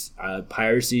that it's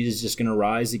piracy is just going to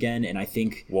rise again, and I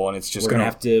think and it's just we're gonna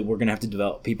have to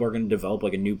develop. People are going to develop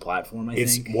like a new platform. I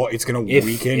think it's going to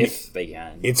weaken if they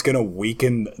can. It's going to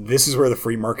weaken. This is where the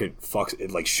free market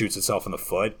shoots itself in the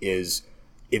foot. Is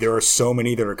there are so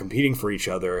many that are competing for each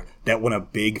other that when a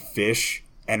big fish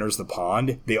enters the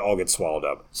pond, they all get swallowed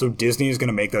up. So Disney is going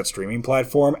to make that streaming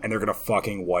platform, and they're going to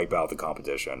fucking wipe out the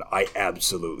competition. I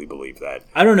absolutely believe that.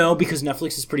 I don't know, because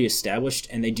Netflix is pretty established,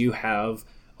 and they do have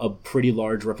a pretty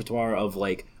large repertoire of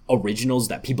like, originals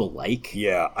that people like.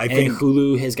 Yeah, I And think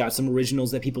Hulu has got some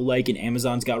originals that people like, and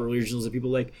Amazon's got originals that people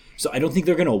like. So I don't think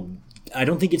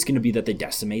it's gonna be that they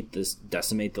decimate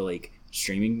the like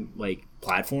streaming like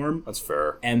platform. that's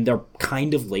fair. And they're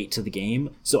kind of late to the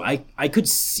game. So I could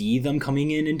see them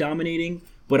coming in and dominating,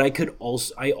 but I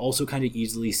also kind of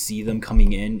easily see them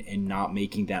coming in and not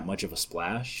making that much of a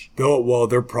splash. Well,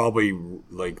 they're probably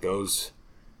like those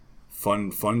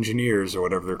fungineers or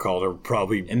whatever they're called are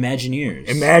probably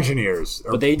Imagineers.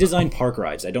 Or But they design park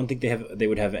rides. I don't think they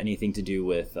would have anything to do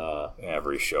with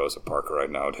every show is a park ride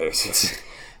nowadays.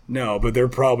 No, but they're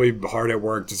probably hard at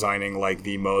work designing like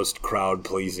the most crowd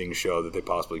pleasing show that they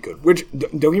possibly could. Which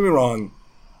don't get me wrong,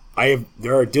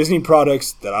 there are Disney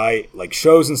products that I like,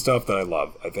 shows and stuff that I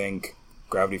love. I think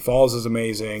Gravity Falls is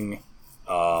amazing.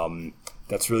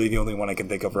 That's really the only one I can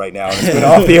think of right now. It's been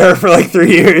off the air for like 3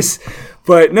 years.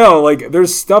 But no, like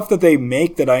there's stuff that they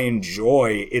make that I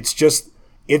enjoy.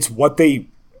 It's what they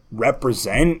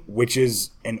represent, which is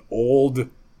an old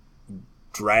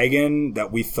dragon that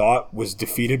we thought was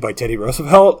defeated by Teddy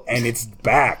Roosevelt, and it's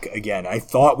back again. I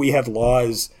thought we had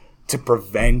laws to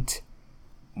prevent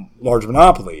large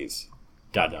monopolies.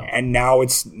 God no. And now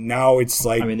it's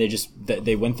like, I mean,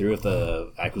 they went through with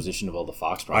the acquisition of all the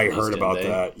Fox I properties. heard about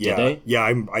that. Yeah, Did they?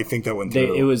 Yeah, I think that went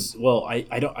through. It was I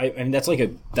mean that's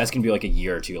gonna be like a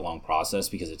year or two long process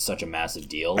because it's such a massive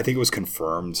deal. I think it was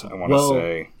confirmed. I want to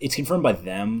say it's confirmed by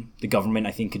them. The government,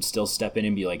 I think, could still step in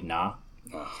and be like, nah.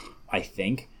 I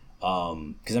think,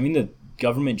 because I mean the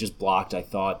government just blocked, I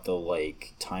thought, the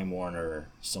like Time Warner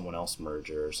someone else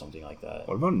merger or something like that.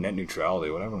 What about net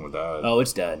neutrality? What happened with that? Oh,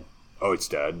 it's dead. Oh, it's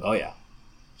dead. Oh yeah,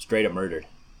 straight up murdered.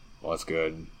 Well, that's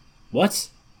good. What?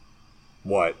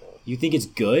 What? You think it's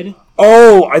good?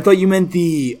 Oh, I thought you meant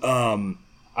the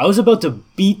I was about to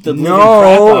beat the living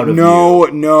crap out of you.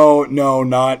 No,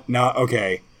 not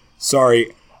okay.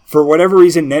 Sorry. For whatever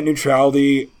reason, net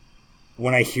neutrality,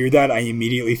 when I hear that, I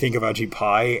immediately think of Ajit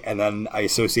Pai, and then I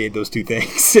associate those two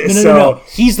things. No.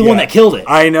 He's the one that killed it.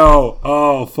 I know.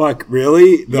 Oh, fuck.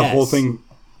 Really? The Yes. whole thing.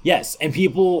 Yes, and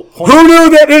people... Who knew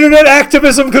that internet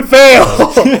activism could fail?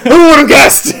 Who would have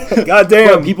guessed? God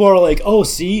damn. People are like, oh,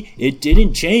 see, it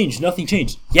didn't change. Nothing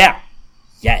changed. Yeah.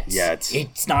 Yet.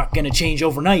 It's not going to change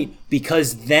overnight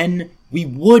because then we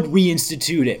would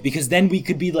reinstitute it. Because then we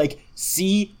could be like,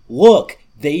 see, look,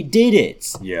 they did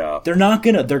it. Yeah. They're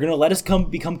going to let us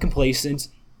become complacent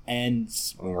and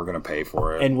we're going to pay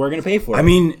for it. And we're going to pay for it. I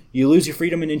mean... You lose your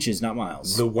freedom in inches, not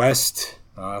miles. The West...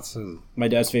 my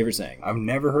dad's favorite saying. I've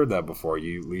never heard that before.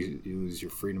 You lose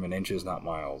your freedom in inches, not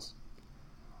miles.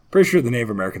 Pretty sure the Native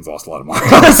Americans lost a lot of miles.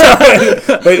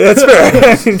 But that's fair.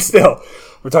 I mean, still,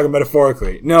 we're talking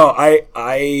metaphorically. No,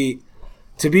 I.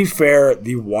 To be fair,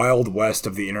 the Wild West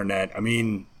of the internet. I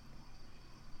mean,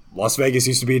 Las Vegas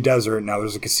used to be a desert. Now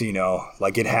there's a casino.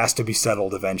 Like, it has to be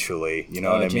settled eventually. You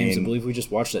know what I mean? James, I believe we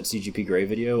just watched that CGP Grey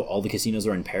video. All the casinos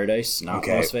are in Paradise, not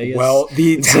Las Vegas. Well,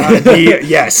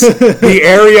 yes, the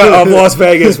area of Las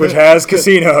Vegas which has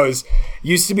casinos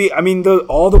used to be. I mean,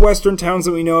 all the Western towns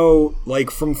that we know,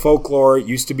 like from folklore,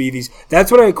 used to be these.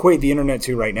 That's what I equate the internet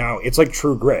to right now. It's like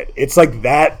True Grit. It's like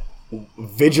that.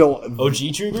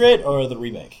 OG True Grit or the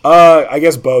remake? I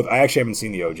guess both. I actually haven't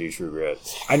seen the OG True Grit.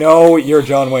 I know you're a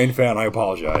John Wayne fan. I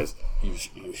apologize. You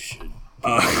should be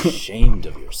ashamed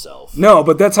of yourself. No,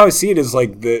 but that's how I see it. Is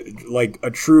like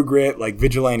a True Grit, like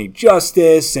vigilante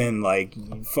justice, and like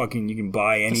fucking you can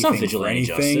buy anything for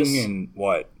anything. Justice. And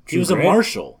what? She was a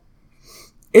marshal.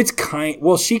 It's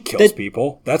well, she kills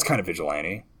people. That's kind of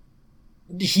vigilante.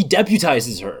 He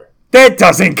deputizes her. That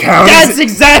doesn't count. That's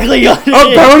exactly what it is.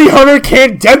 A bounty hunter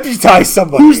can't deputize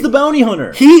somebody. Who's the bounty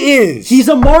hunter? He is. He's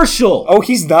a marshal. Oh,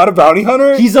 he's not a bounty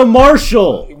hunter? He's a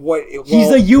marshal. What? Well,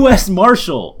 he's a U.S.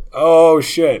 marshal. Oh,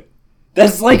 shit.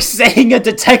 That's like saying a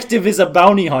detective is a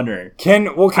bounty hunter.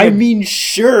 I mean,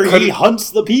 sure, he hunts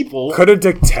the people. Could a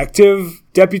detective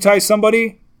deputize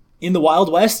somebody? In the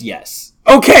Wild West, yes.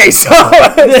 Okay, so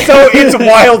it's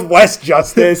Wild West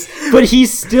justice, but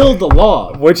he's still the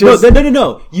law.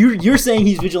 No. You're saying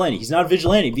he's vigilante. He's not a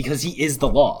vigilante because he is the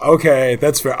law. Okay,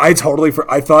 that's fair. I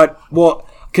thought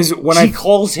because when she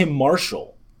calls him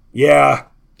marshal. Yeah.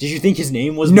 Did you think his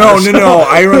name was Marshall? No.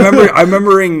 I'm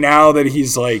remembering now that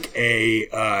he's like he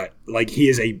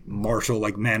is a marshal,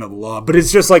 like man of the law. But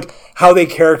it's just like how they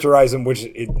characterize him,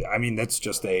 that's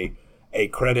just a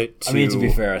credit to... I mean, to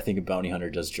be fair, I think a bounty hunter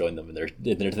does join them in their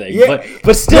thing. Yeah,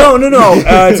 but still... No.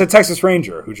 It's a Texas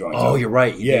Ranger who joins them. Oh, you're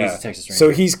right. Yeah. He's a Texas Ranger. So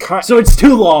he's So it's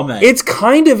two lawmen. It's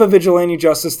kind of a vigilante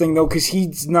justice thing, though, because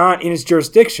he's not in his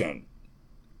jurisdiction.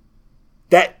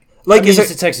 Like, He's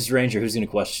a Texas Ranger. Who's going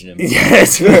to question him?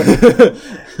 Yes.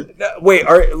 Wait,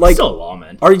 Still a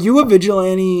lawman. Are you a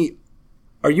vigilante?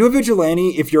 Are you a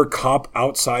vigilante if you're a cop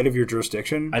outside of your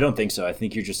jurisdiction? I don't think so. I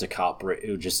think you're just a cop,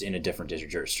 just in a different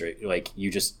jurisdiction. Like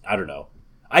I don't know.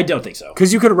 I don't think so.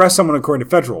 Because you could arrest someone according to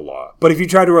federal law, but if you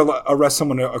try to arrest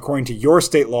someone according to your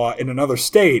state law in another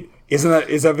state, is that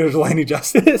vigilante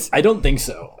justice? I don't think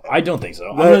so. I'm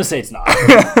going to say it's not.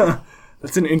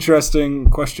 That's an interesting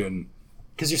question.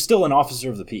 Because you're still an officer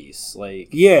of the peace. Like,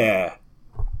 yeah.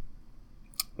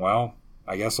 Well,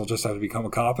 I guess I'll just have to become a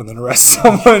cop and then arrest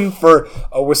someone for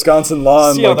a Wisconsin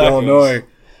law in like Illinois. Goes.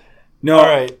 No. All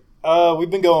right. We've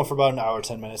been going for about an hour,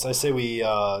 10 minutes. I say we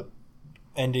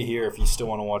end it here if you still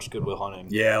want to watch Good Will Hunting.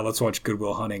 Yeah, let's watch Good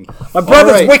Will Hunting. My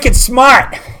brother's wicked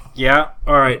smart. Yeah.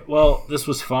 All right. Well, this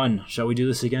was fun. Shall we do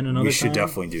this again another time? We should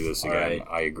definitely do this again. Right.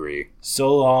 I agree.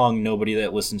 So long, nobody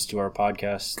that listens to our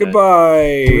podcast.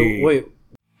 Goodbye. Wait.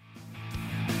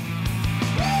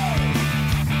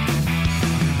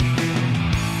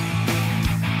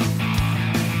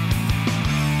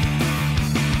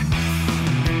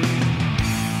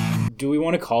 Do we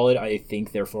want to call it I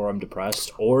Think, Therefore I'm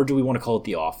Depressed? Or do we want to call it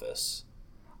The Office?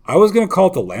 I was going to call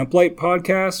it the Lamplight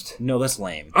Podcast. No, that's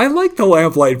lame. I like the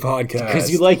Lamplight Podcast. Because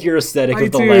you like your aesthetic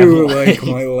of the I lamplight. do like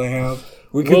my lamp.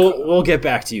 We'll get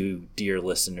back to you, dear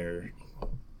listener.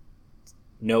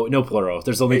 No plural.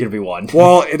 There's only going to be one.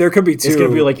 Well, there could be two. It's going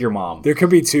to be like your mom. There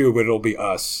could be two, but it'll be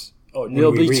us. Oh,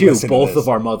 there'll be two. Both of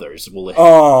our mothers will.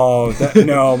 Oh,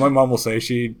 no. My mom will say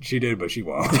she did, but she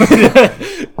won't.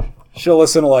 She'll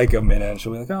listen to like a minute and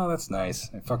she'll be like, "Oh, that's nice.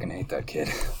 I fucking hate that kid."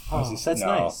 Oh, that's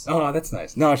nice. Oh, that's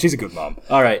nice. No, she's a good mom.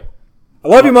 All right. I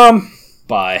love you, Mom.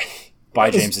 Bye.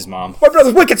 Bye, James's mom. My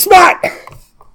brother's wicked smart.